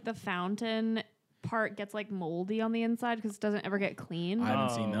where it's like the fountain part gets like moldy on the inside because it doesn't ever get clean? I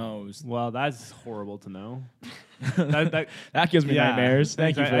haven't seen those. Well, that's horrible to know. that That gives me yeah. nightmares.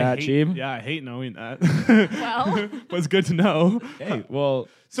 Thank you for I that, hate- Cheap. Yeah, I hate knowing that. Well, but it's good to know. Hey, well,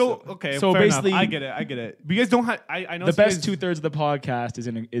 So okay, so fair basically- enough. I get it. But you guys don't have. I know the some best guys- 2/3 of the podcast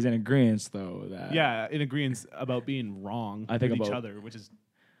is in agreement, though. That Yeah, in agreement about being wrong I think with each about- other, which is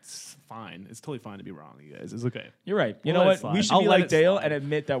fine. It's totally fine to be wrong, you guys. It's okay. you're right. You We'll know let it what? We slide. should I'll be let like it Dale slide. and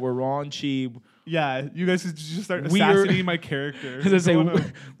admit that we're wrong, Cheap. Yeah, you guys should just start We are- assassinating my character. As I say, Go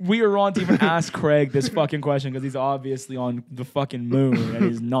on we are wrong to even ask Craig this fucking question because he's obviously on the fucking moon and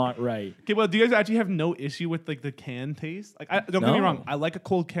he's not right. Okay, well, do you guys actually have no issue with like the can taste? Like, don't get me No. wrong, I like a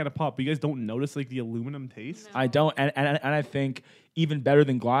cold can of pop, but you guys don't notice like the aluminum taste. I don't, and I think even better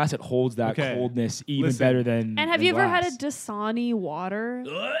than glass, it holds that Okay. coldness even Listen. better than. and have than you ever had glass. a Dasani water?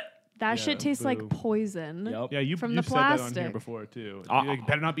 That shit tastes like boo. poison. Yep. Yeah, you From you the said that on here plastic. before too. I- You, like,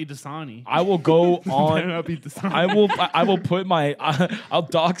 better not be Dasani. I will go Better on. not be Dasani. I will put my I'll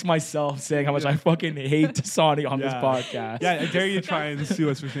dox myself saying how much I fucking hate Dasani on this podcast. Yeah, I dare you to try and sue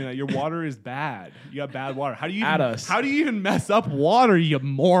us for saying that. Your water is bad. You got bad water. How do you At even, us. How do you even mess up water, you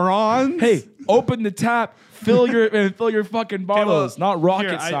morons? Hey, open the tap, fill your fucking Okay, bottles. well, not rocket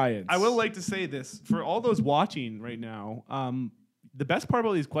here, science. I will like to say this for all those watching right now. The best part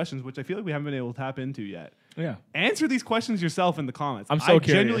about these questions, which I feel like we haven't been able to tap into yet, Yeah. answer these questions yourself in the comments. I'm so I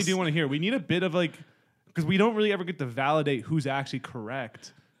genuinely curious. do want to hear. We need a bit of like, because we don't really ever get to validate who's actually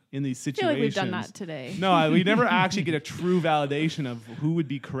correct in these I situations. feel like we've done that today. No, we never actually get a true validation of who would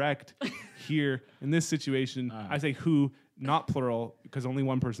be correct here in this situation. I say who, not plural, because only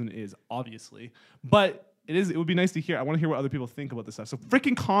one person is, obviously. But it would be nice to hear. I want to hear what other people think about this stuff. So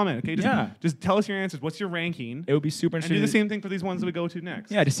freaking comment, okay? Just tell us your answers. What's your ranking? It would be super And interesting. do the same thing for these ones that we go to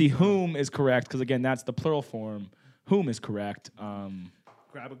next. Yeah, to see whom is correct, because again, that's the plural form. Whom is correct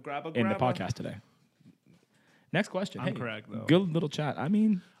Grab a. in the podcast today. Next question. I'm Hey, correct, though. Good little chat. I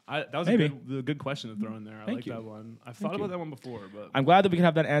mean, That was Maybe. a good question to throw in there. I Thank like you. that one. I've thought about that one before, but I'm glad that we can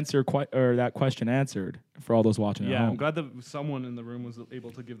have that that question answered for all those watching at yeah, home. I'm glad that someone in the room was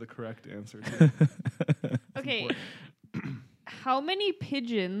able to give the correct answer. Too. Okay. How many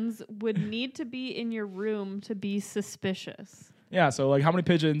pigeons would need to be in your room to be suspicious? Yeah, so like how many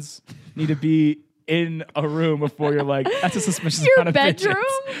pigeons need to be in a room before you're like, that's a suspicious Your amount of pigeons.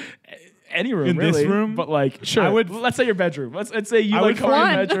 bedroom? Any room, In this really. room? But like, sure. I would- let's say your bedroom. Let's say you I like would come in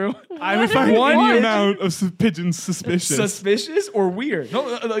One. your bedroom. I would What find are one any pigeon? amount of pigeons suspicious. Suspicious or weird? No,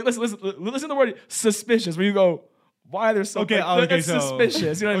 like, listen to the word suspicious. When you go, why are there so? Okay, like, okay, it's so-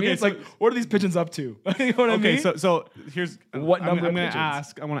 suspicious. You know what I okay, mean? It's so- like, what are these pigeons up to? You know what I Okay, mean? so here's What number I'm of gonna pigeons?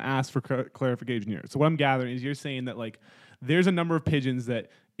 ask. I want to ask for clarification here. So what I'm gathering is you're saying that like there's a number of pigeons that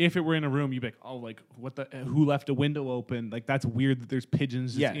if it were in a room, you'd be like, oh, like what the who left a window open? Like that's weird that there's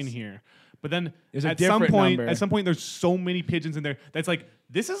pigeons just Yes. in here. But then There's a at some different point, number. there's so many pigeons in there that's like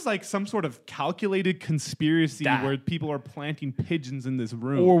this is like some sort of calculated conspiracy That. where people are planting pigeons in this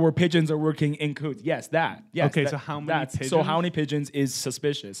room. or where pigeons are working in coots. Yes, that. Yes. Okay, that- so how many that's- So pigeons? how many pigeons is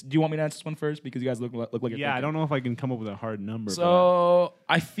suspicious? Do you want me to answer this one first because you guys look like you're yeah, I thinking. don't know if I can come up with a hard number. for So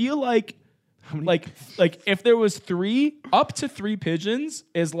I feel like many like if there was 3, up to 3 pigeons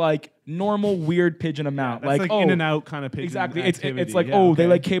is like normal weird pigeon amount. that. That's like oh, in and out kind of pigeon. Exactly. It's activity. like Yeah, oh they okay.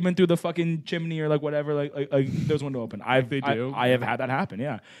 like came in through the fucking chimney or like whatever like there's window open. They do. I have had that happen.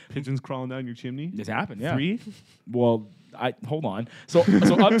 Yeah, pigeons crawling down your chimney. it's happened. Yeah. 3? Well, I hold on. So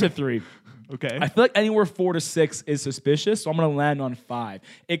up to 3. Okay. I feel like anywhere 4 to 6 is suspicious, so I'm gonna land on 5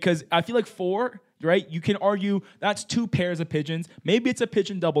 because I feel like 4, right? You can argue that's 2 pairs of pigeons. Maybe it's a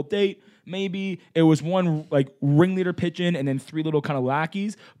pigeon double date. Maybe it was one like ringleader pigeon and then 3 little kind of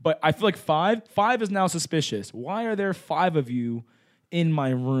lackeys. But I feel like 5 is now suspicious. Why are there 5 of you in my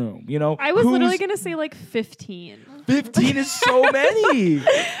room? You know, I was Who's- literally gonna say like 15. 15 is so many.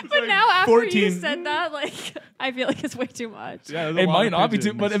 But now after 14. you said that, like I feel like it's way too much. Yeah, there's a It lot might of not be too,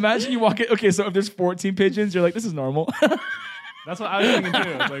 pigeons. but imagine you walk in. Okay, so if there's 14 pigeons, you're like, this is normal. That's what I was thinking too.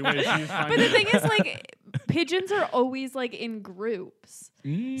 It's like, wait, she's But the thing is, like, pigeons are always like in groups.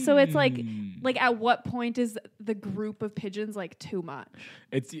 So it's like at what point is the group of pigeons like too much?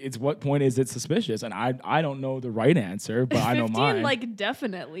 It's what point is it suspicious? And I don't know the right answer, but I know 15, mine. like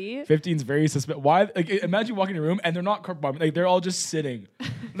definitely. 15's very suspicious. Why? Like, imagine walking in a room and they're not carpet bombing. Like they're all just sitting.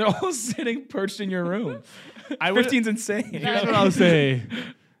 They're all sitting perched in your room. I would- 15's insane. Here's what I'll say.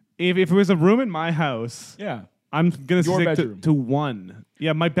 If it was a room in my house, Yeah. I'm gonna Your stick bedroom. to 1.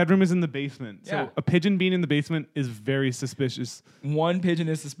 Yeah, my bedroom is in the basement. Yeah. So a pigeon being in the basement is very suspicious. One pigeon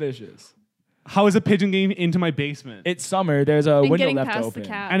is suspicious. How is a pigeon getting into my basement? It's summer. There's a And window getting left past open. the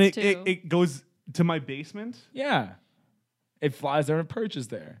cats and too. it goes to my basement? Yeah. It flies there and perches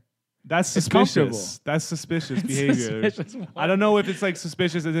there. That's It's comfortable. suspicious. That's suspicious behavior. Suspicious. I don't know if it's like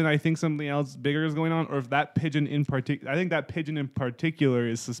suspicious as in I think something else bigger is going on, or if that pigeon in particular. I think that pigeon in particular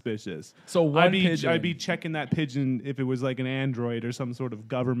is suspicious. So one I'd be pigeon. checking that pigeon if it was like an android or some sort of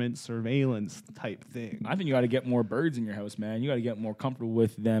government surveillance type thing. I think you got to get more birds in your house, man. You got to get more comfortable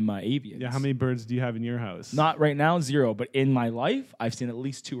with them avians. Yeah, how many birds do you have in your house? Not right now, 0. But in my life, I've seen at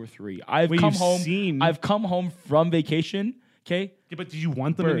least 2 or 3. Wait, you've I've come home from vacation. Okay. Yeah, but do you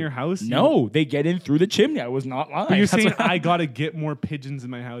want them in your house? No, they get in through the chimney. I was not lying. But you're That's saying what I gotta get more pigeons in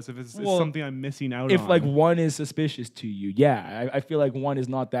my house if it's Well, something I'm missing out on. if like 1 is suspicious to you, yeah, I feel like 1 is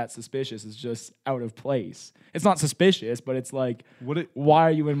not that suspicious. It's just out of place. It's not suspicious, but it's like, why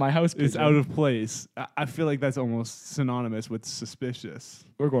are you in my house? It's pigeon? out of place. I feel like that's almost synonymous with suspicious.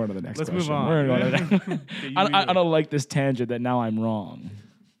 We're going to the next Let's question. move on. We're going to the next- Okay, you I read it. don't like this tangent that now I'm wrong.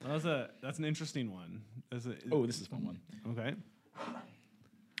 That's an interesting one. Oh, this is a fun one. Okay.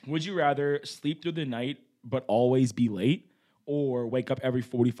 Would you rather sleep through the night but always be late, or wake up every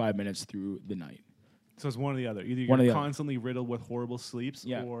 45 minutes through the night? So it's one or the other. Either One or you're the other. constantly riddled with horrible sleeps,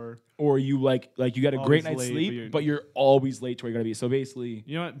 Yeah. or You like you got a great Always night's late, sleep, but but you're always late to where you're gonna be. So basically,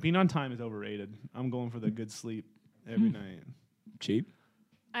 you know what? Being on time is overrated. I'm going for the good sleep every night. cheap.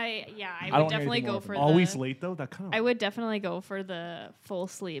 I don't would hear definitely anything more go from for Always the. late though. That kind of. I would definitely go for the full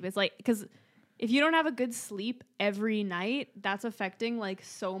sleep. It's like because if you don't have a good sleep every night, that's affecting like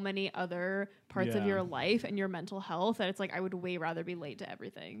so many other parts of Yeah. your life and your mental health that it's like I would way rather be late to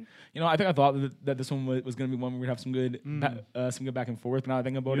everything. You know, I think I thought that this one was going to be one where we'd have some good back and forth. But now I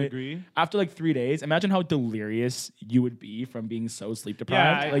think about You it, agree? after like 3 days, imagine how delirious you would be from being so sleep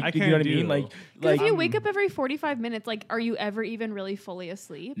deprived. I like, you know can't what I mean? do. Like, 'Cause if you wake up every 45 minutes, like, are you ever even really fully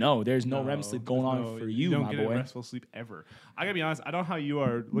asleep? no, there's no REM sleep going on No, for you, don't my get boy. restful sleep ever. I gotta be honest. I don't know how you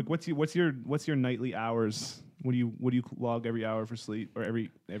are. Like, what's your nightly hours? What do you log every hour for sleep or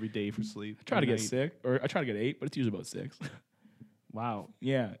every day for sleep? I try to Every get night? 6, or I try to get 8, but it's usually about 6. Wow,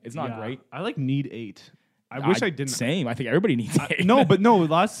 Yeah, it's not Yeah. great. I like need 8. I wish I didn't. Same. I think everybody needs 8. No, but no.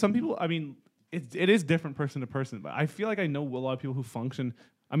 Some people. I mean, it is different person to person. But I feel like I know a lot of people who function.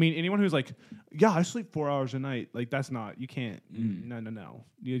 I mean, anyone who's like, yeah, I sleep 4 hours a night. Like that's not. You can't. No.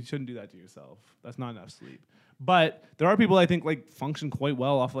 You shouldn't do that to yourself. That's not enough sleep. But there are people I think like function quite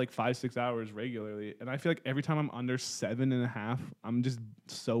well off like 5-6 hours regularly, and I feel like every time I'm under 7.5, I'm just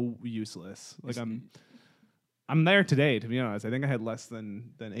so useless. Like I'm there today, to be honest. I think I had less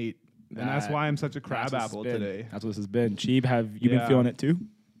than 8, and that's why I'm such a crab apple today. That's what this has been. Cheeb, have you been Yeah. feeling it too?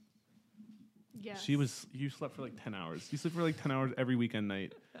 Yes. You slept for like 10 hours. You sleep for like 10 hours every weekend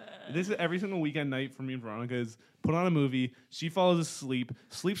night. This is every single weekend night for me and Veronica is put on a movie. She falls asleep,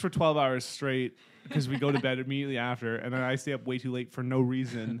 sleeps for 12 hours straight because we go to bed immediately after. And then I stay up way too late for no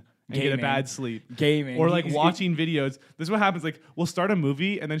reason and get a Gaming. bad sleep. Gaming. Or like He's- watching videos. This is what happens. Like we'll start a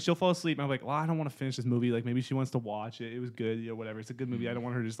movie and then she'll fall asleep. And I'm like, well, I don't want to finish this movie. Like maybe she wants to watch it. It was good, whatever. It's a good movie. I don't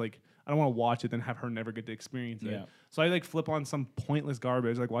want her to just like, I don't want to watch it then have her never get to experience it. Yeah. So I like flip on some pointless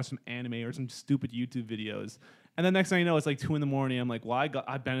garbage, like watch some anime or some stupid YouTube videos. And then next thing you know, it's like 2 a.m. I'm like, well,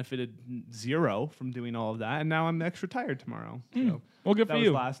 I benefited 0 from doing all of that. And now I'm extra tired tomorrow. So Well, good that for was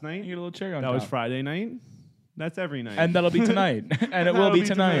you. last night. You get a little cherry on That top. was Friday night. That's every night. And that'll be tonight. And it That'll will be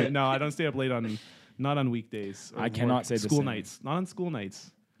tonight. No, I don't stay up late not on weekdays. or I cannot work. say the school same. nights. Not on school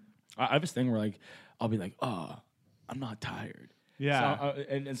nights. I have this thing where like I'll be like, oh, I'm not tired. Yeah. So,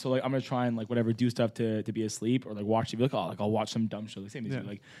 and so like I'm gonna try and like whatever do stuff to be asleep or like watch TV. Like I'll watch some dumb show. Like same as you, Yeah.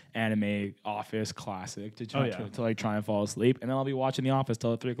 like anime, Office, classic to try Oh, yeah. to like try and fall asleep. And then I'll be watching The Office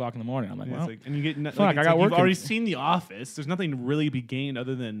till 3 o'clock in the morning. I'm like, Yeah, well, it's like, and you get fuck, like, I it's got like work you've already in- seen The Office. There's nothing really be gained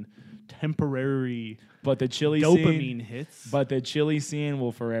other than temporary but the chili dopamine scene, hits. but the chili scene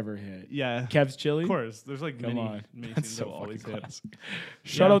will forever hit. yeah, Kev's chili. of course. There's like Come many, on. many That's things so that will always fucking hit. classic.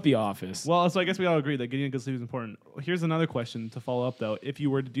 Shout Yeah. out The Office. Well, so I guess we all agree that getting a good sleep is important. Here's another question to follow up, though. If you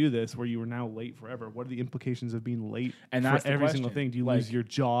were to do this, where you were now late forever, what are the implications of being late And for that's the every single question. thing? Do you Like- lose your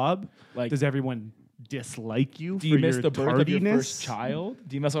job? like- Does everyone dislike you Do for you miss your the birth of your tardiness? first child?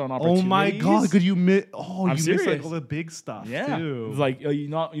 Do you miss out on Oh opportunities? my God! Could you miss? Oh, I'm you miss like serious. all the big stuff Yeah, too. It's like you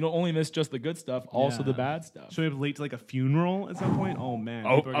don't only miss just the good stuff, also the Yeah. bad stuff. So maybe late to like a funeral at some point. Oh man!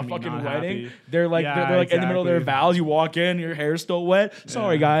 Oh, people are a gonna be fucking not wedding. happy. They're like Yeah, they're like in the middle of their exactly. vows. You walk in, your hair's still wet.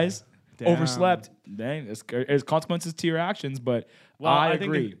 Sorry, Yeah. guys, Damn. overslept. Dang, there's consequences to your actions, but Well, I think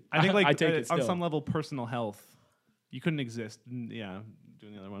agree. I think like I take it on still. some level, personal health, you couldn't exist. Yeah,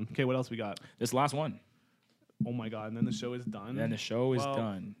 doing the other one. Okay, what else we got? This last one, Oh my God! And then the show is done. then the show is Well,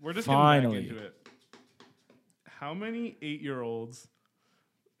 done. We're just finally. getting back into it. How many 8-year-olds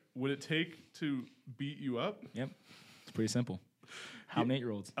would it take to beat you up? Yep, it's pretty simple. How many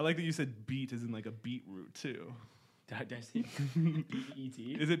 8-year-olds? I like that you said beat as in like a beetroot too. Did I say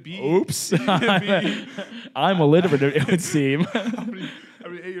B-E-T? Is it beat? Oops, B? I'm illiterate. It would seem How many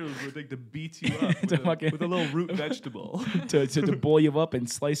 8-year-olds would it take to beat you up To fucking- with a little root vegetable? to boil you up and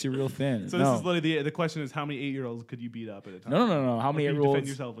slice you real thin. So no. this is literally the question is how many 8-year-olds could you beat up at a time? No. How many Or can you 8-year-olds defend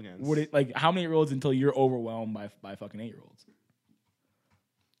yourself against? would it like? How many 8-year-olds until you're overwhelmed by fucking 8-year-olds?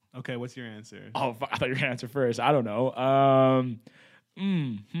 Okay, what's your answer? Oh, I thought you were gonna answer first. I don't know.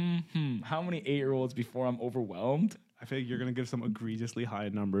 How many 8-year-olds before I'm overwhelmed? I feel like you're gonna give some egregiously high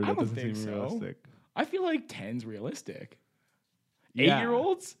number I that don't doesn't think seem so. realistic. I feel like 10's realistic. Yeah.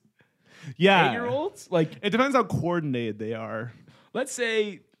 8-year-olds? Yeah, 8-year-olds? Like, It depends how coordinated they are. let's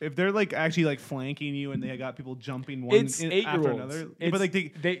say If they're like actually like flanking you and they got people jumping one it's after 8-year-olds. another, but like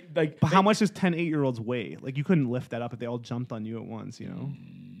they like. but how much does 10 8-year-olds weigh? Like you couldn't lift that up if they all jumped on you at once. You know,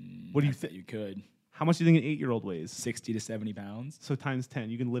 what do you think think? you could? How much do you think an 8-year-old weighs? 60 to 70 pounds. So times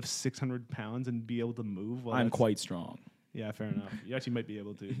 10, you can lift 600 pounds and be able to move. Well, I'm that's- quite strong. Yeah, fair enough. You actually might be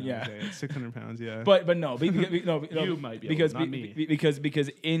able to. Yeah. Okay, 600 pounds. Yeah. But no, no, You might be because able to, not me. because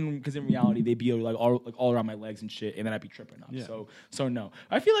in reality they'd be like all around my legs and shit, and then I'd be tripping up. Yeah. So no,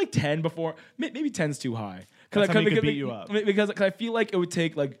 I feel like 10 before maybe 10's too high. That's how we could beat you up. Because I feel like it would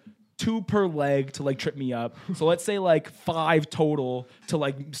take like 2 per leg to like trip me up. So let's say like 5 total to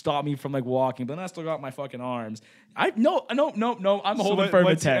like stop me from like walking. But then I still got my fucking arms. No. I'm holding firm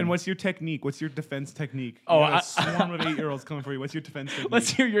at 10. And what's your technique? What's your defense technique? Oh, You got a swarm of 8-year-olds coming for you. What's your defense technique? Let's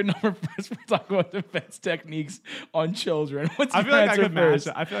hear your number first. We're talking about defense techniques on children. What's I your feel like I answer could match. first?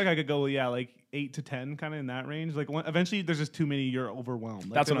 I feel like I could go, like 8 to 10, kind of in that range. Like eventually, there's just too many. You're overwhelmed.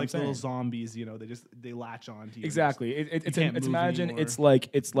 Like, That's they're what I'm like little saying. zombies. They latch on to you. Exactly. It's can't move imagine anymore. it's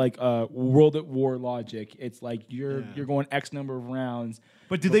like World at War logic. It's like you're going X number of rounds.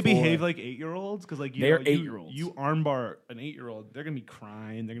 But do they before- behave like 8-year-olds? Because like They are you 8-year-olds. You armbar an 8-year-old, they're gonna be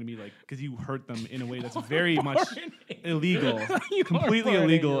crying. They're gonna be like, because you hurt them in a way that's very much illegal, You completely armbar an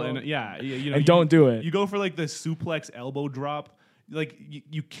illegal, 8-year-old. and you know, And don't do it. You go for like the suplex elbow drop. Like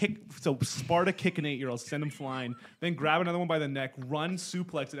you kick, so Sparta kick an 8-year-old, send him flying, then grab another one by the neck, run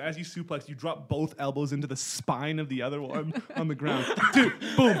suplex, and as you suplex, you drop both elbows into the spine of the other one on the ground.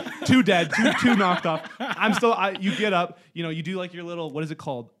 Boom, 2 dead, two knocked off. You get up, you do like your little, what is it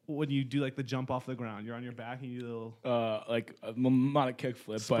called when you do like the jump off the ground? You're on your back and you do a little Not a kick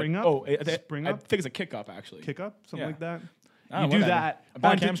flip, Spring but up? spring Spring up. up? I think it's a kick up actually. kick up, something Yeah. like that. Ah, You do whatever. that A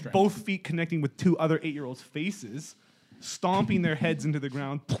back onto hamstring. both feet connecting with 2 other 8-year-olds' faces, stomping their heads into the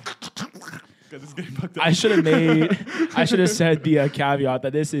ground. Because it's getting fucked up. I should have said the caveat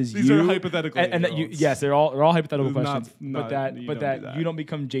that this is These you are hypothetical and that you, 8-year-olds. yes, they're all hypothetical This is questions, not- but that you but don't that do that. you don't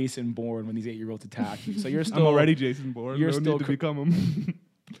become Jason Bourne when these 8-year-olds attack you. So you're still I'm already Jason Bourne. you're No still need to co- become him.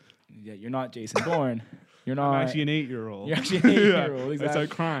 Yeah, you're not Jason Bourne. You're not. I'm actually an 8-year-old. You're actually an 8-year-old. I Exactly. start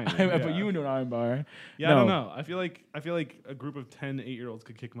crying. I put you into an arm bar. Yeah, No. I don't know. I feel like a group of 10 8-year-olds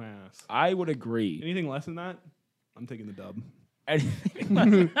could kick my ass. I would agree. Anything less than that, I'm taking the dub.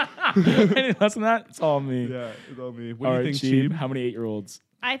 Anything less than that, it's all me. Yeah, it's all me. What All do you right, think, Cheap? Cheap? How many 8-year-olds?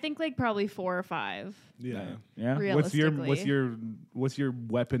 I think like probably 4 or 5. Yeah. Yeah. Realistically. What's your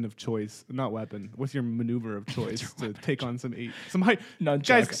weapon of choice? Not weapon. What's your maneuver of choice to take on some guys?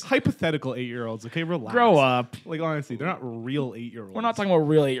 Nunchucks. Hypothetical 8-year-olds. Okay, relax. Grow up. Like honestly, they're not real 8-year-olds. We're not talking about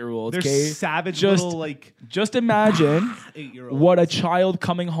real 8-year-olds. They're Okay, savage Just- little like Just imagine 8-year-olds. what a child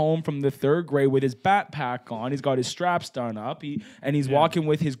coming home from the 3rd grade with his backpack on. He's got his straps done up. He's walking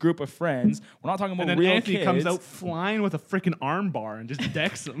with his group of friends. We're not talking about And then real Anthony kids. comes out flying with a freaking arm bar and just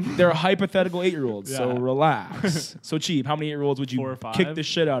decks him. They're hypothetical 8-year-olds, so Yeah. relax. So Cheap, how many 8-year-olds would 4 or you 5? kick the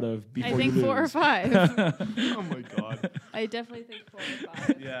shit out of before I think you 4 or lose? 5. Oh my god. I definitely think 4 or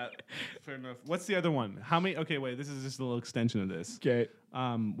 5. Yeah, fair enough. What's the other one? How many? Okay, wait. This is just a little extension of this. Okay.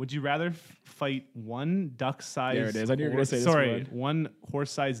 Would you rather fight one duck-sized? There it is. I knew you were gonna horse- say this Sorry, word. one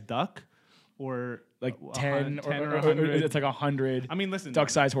horse-sized duck, or Like a 10 10 or or 100? it's like 100 I mean, listen.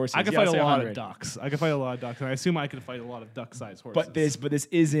 duck-sized horses. I could Yeah, fight a say lot 100. of ducks. I could fight a lot of ducks, and I assume I could fight a lot of duck-sized horses. But this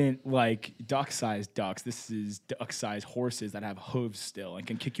isn't like duck-sized ducks. This is duck-sized horses that have hooves still and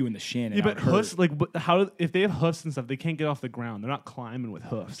can kick you in the shin. yeah, and but not hurt. hoofs, like, if they have hoofs and stuff, they can't get off the ground. They're not climbing with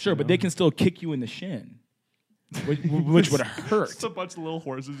hoofs. Sure, you but know? they can still kick you in the shin, which would hurt. Just a bunch of little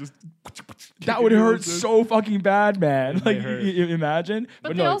horses just. That would kicking you in hurt the shins. so fucking bad, man. It Like might hurt. you imagine.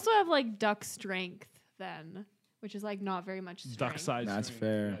 But they also have like duck strength then, which is like not very much strength. Duck-sized. That's strength.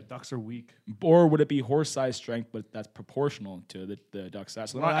 fair. Yeah, ducks are weak. or would it be horse-sized strength, but that's proportional to the duck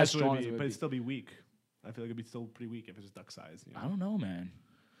size? So they're Well, not as that's what it'd strong as be, it would but be. it'd still be weak. I feel like it'd be still pretty weak if it's duck size. You know? I don't know, man.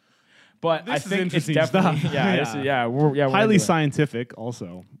 But This I is think it's interesting definitely stuff. yeah, Yeah. we're Highly into it. scientific,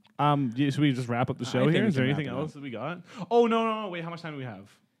 also. Should we just wrap up the show think here? we Is there can wrap anything it up. else that we got? Oh no! Wait, how much time do we have?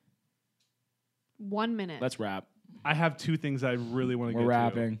 1 minute. Let's wrap. I have 2 things I really want to get We're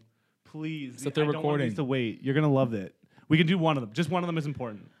wrapping. to. Please, It's the third I don't want these recording. to wait. You're gonna love it. We can do one of them. Just one of them is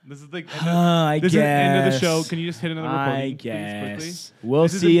important. This is the I this is the end of the show. guess. Can you just hit another I recording, please, quickly? guess. We'll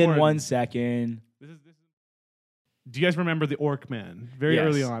This is see in important. 1 second. This is. Do you guys remember the Orc Man? Very Yes.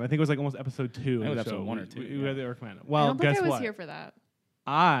 early on. I think it was like almost episode 2. I think of it the was episode show. 1 or 2, We yeah. had the Orc Man. I Well, don't think guess I was what? here for that.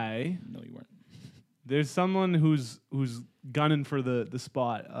 No, you weren't. There's someone who's gunning for the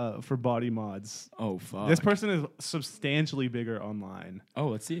spot for body mods. Oh fuck. This person is substantially bigger online. Oh,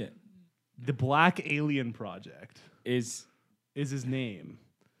 let's see it. The Black Alien Project Is is his name.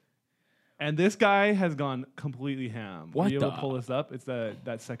 And this guy has gone completely ham. What Are you able the- to pull this up? It's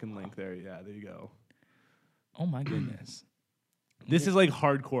that second link there. Yeah, there you go. oh my goodness. This is like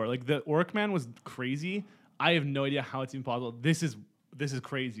hardcore. Like the Orc Man was crazy. I have no idea how it's even possible. This is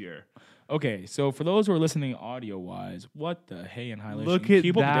crazier. Okay, so for those who are listening audio-wise, what the hey and highlights? Look Can at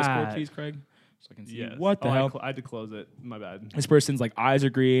you pull up the Discord, that. please, Craig? So I can see Yes. what the Oh, hell. I had to close it. My bad. This person's like eyes are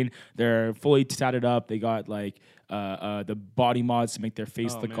green. They're fully tatted up. They got like the body mods to make their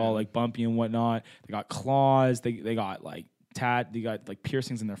face look all man. like bumpy and whatnot. They got claws. They got like They got like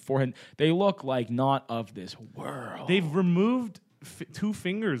piercings in their forehead. They look like not of this world. They've removed 2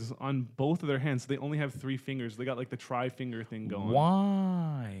 fingers on both of their hands. So they only have 3 fingers. They got like the tri-finger thing going.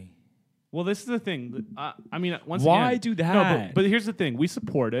 Why? Well, this is the thing. I mean, once Why again, do No, that? but here's the thing. We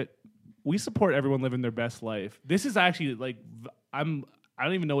support it. We support everyone living their best life. This is actually like I don't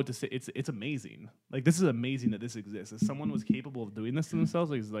even know what to say. It's amazing. Like this is amazing that this exists. If someone was capable of doing this to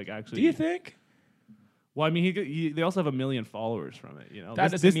themselves, like actually. Do you think? Well, I mean, they also have 1 million followers from it. You know,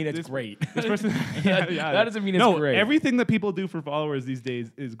 That doesn't mean it's great. This person, That doesn't mean it's no, great. everything that people do for followers these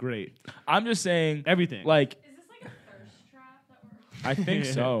days is great. I'm just saying. Everything. Like, Is this like a thirst trap that we're I think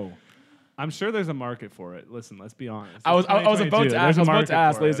Yeah. so. I'm sure there's a market for it. Listen, let's be honest. I was about to ask. There's I a was about market to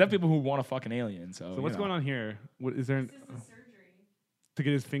ask. for Like, is it. that people who want to fuck an alien? So So what's going on here? What is there? This is a surgery. To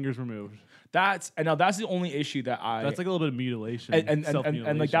get his fingers removed. That's the only issue that I. That's like a little bit of mutilation.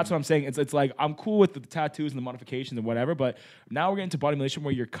 and like that's what I'm saying. It's like I'm cool with the tattoos and the modifications and whatever, but now we're getting to body mutilation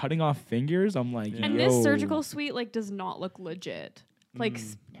where you're cutting off fingers. I'm like, And yo. this surgical suite like does not look legit. Like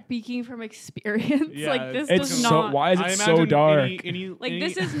speaking from experience, Yeah, like this It's does so. not. Why is it I so imagine dark? Like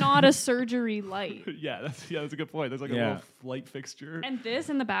this is not a surgery light. yeah, that's a good point. There's like a Yeah. little light fixture. And this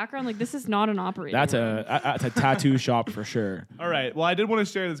in the background, like this is not an operating That's room. a tattoo shop for sure. All right. Well, I did want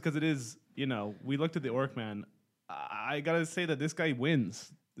to share this because it is, we looked at the Orkman. I gotta say that this guy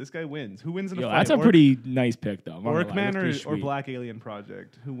wins. This guy wins. Who wins in a Yo, fight? that's a pretty nice pick though. I'm not gonna lie. Orkman That's pretty or sweet. Black Alien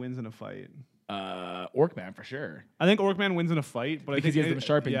Project? Who wins in a fight? Orkman for sure. I think Orkman wins in a fight, but Because I think he has the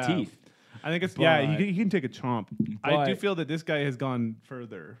sharpened yeah. teeth. I think it's But- he can take a chomp. I do but- feel that this guy has gone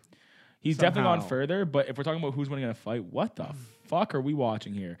further. He's definitely gone Somehow. further, but if we're talking about who's winning in a fight, what the fuck are we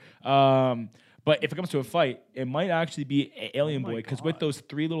watching here? But if it comes to a fight, it might actually be Alien Oh my Boy because with God. those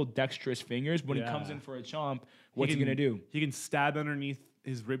 3 little dexterous fingers, when he Yeah. comes in for a chomp, what's he can- gonna do? He can stab underneath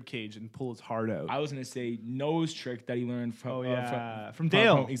his rib cage and pull his heart out. I was gonna say nose trick that he learned from Oh, yeah. From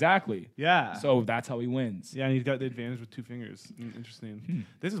Dale. exactly. yeah. So that's how he wins. Yeah, and he's got the advantage with 2 fingers. Interesting.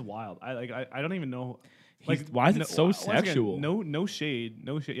 This is wild. I don't even know. Why is it so once again, sexual? no shade.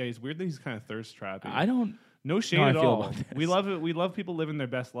 Yeah, it's weird that he's kind of thirst trapping. I don't. No shade how I at feel all. about this. We love it. We love people living their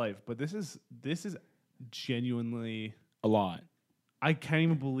best life, but this is genuinely. A lot. I can't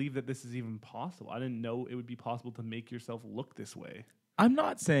even believe that this is even possible. I didn't know it would be possible to make yourself look this way. I'm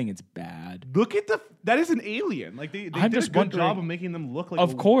not saying it's bad. Look at that is an alien. Like they I'm did just a good wondering- job of making them look like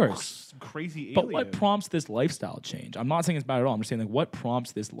Of a course. crazy alien. But what prompts this lifestyle change? I'm not saying it's bad at all. I'm just saying like what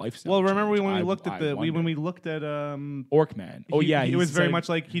prompts this lifestyle. Well, remember change? when we I- looked at I when wonder. we looked at Orkman. Oh yeah, it he was very said- much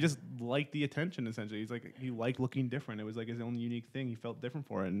like he just liked the attention. Essentially, he's like he liked looking different. It was like his own unique thing. He felt different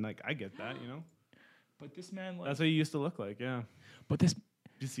for it, and like I get that, But this man, like, That's what he used to look like. Yeah. but this, Do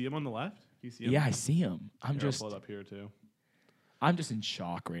you see him on the left? Do you see him? yeah, I see him. Here, I'll pull it up here too. I'm just in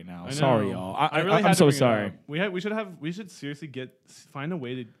shock right now. I Sorry, know. y'all. I really had I'm to so bring it sorry. up. We should seriously find a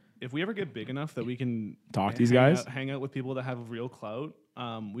way to, if we ever get big enough that we can Talk to these hang guys? hang out with people that have real clout.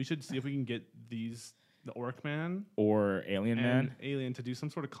 We should see if we can get the Orkman Or Alien and Man Alien to do some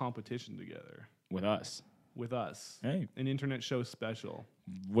sort of competition together with us. with us. Hey, An internet show special.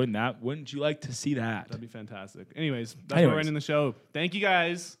 wouldn't you like to see that? That'd be fantastic. Anyways, that's where we're Anyways. ending the show. Thank you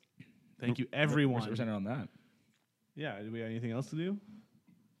guys. Thank you everyone. We're ending on that. Yeah. Do we have anything else to do?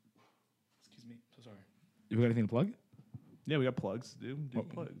 Excuse me. So sorry. You got anything to plug? Yeah, we got plugs. Do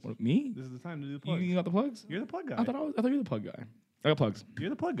plugs. Me? This is the time to do plugs. You got the plugs? You're the plug guy. I thought you were the plug guy. I got plugs. You're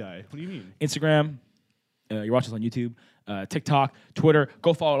the plug guy. What do you mean? Instagram. You're watching us on YouTube, TikTok, Twitter.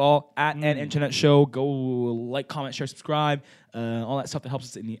 Go follow it all at an Internet Show. Go like, comment, share, subscribe. All that stuff that helps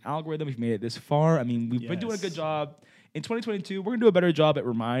us in the algorithm. We've made it this far. I mean, we've been doing a good Yes. job. In 2022, we're gonna do a better job at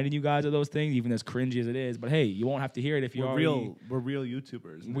reminding you guys of those things, even as cringy as it is. But hey, you won't have to hear it if you're We're real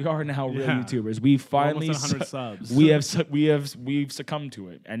YouTubers. We are now real Yeah. YouTubers. We finally almost at 100 subs. we've succumbed to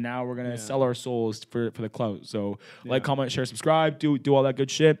it, and now we're gonna sell our souls for the clout. So like, Yeah. comment, share, subscribe, do all that good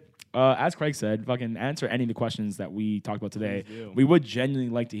shit. As Craig said, fucking answer any of the questions that we talked about today. Please do. We would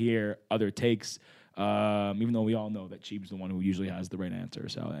genuinely like to hear other takes, even though we all know that Cheap's the one who usually has the right answer.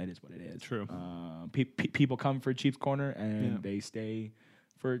 So it is what it is. True. People come for Cheap's Corner, and Yeah. they stay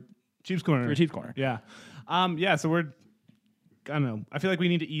for Cheap's Corner. Cheap's Corner. Yeah. So we're, I don't know. I feel like we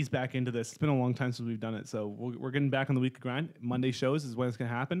need to ease back into this. It's been a long time since we've done it. So we're getting back on the weekly grind. Monday shows is when it's going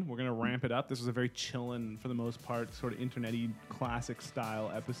to happen. We're going to ramp it up. This was a very chillin', for the most part, sort of internet-y, classic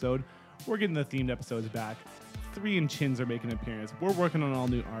style episode. We're getting the themed episodes back. 3 and Chins are making an appearance. We're working on all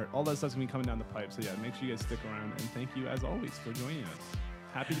new art. All that stuff's going to be coming down the pipe. So, yeah, make sure you guys stick around. And thank you, as always, for joining us.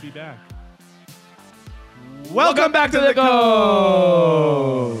 Happy to be back. Welcome back to the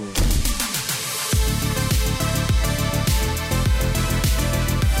Code.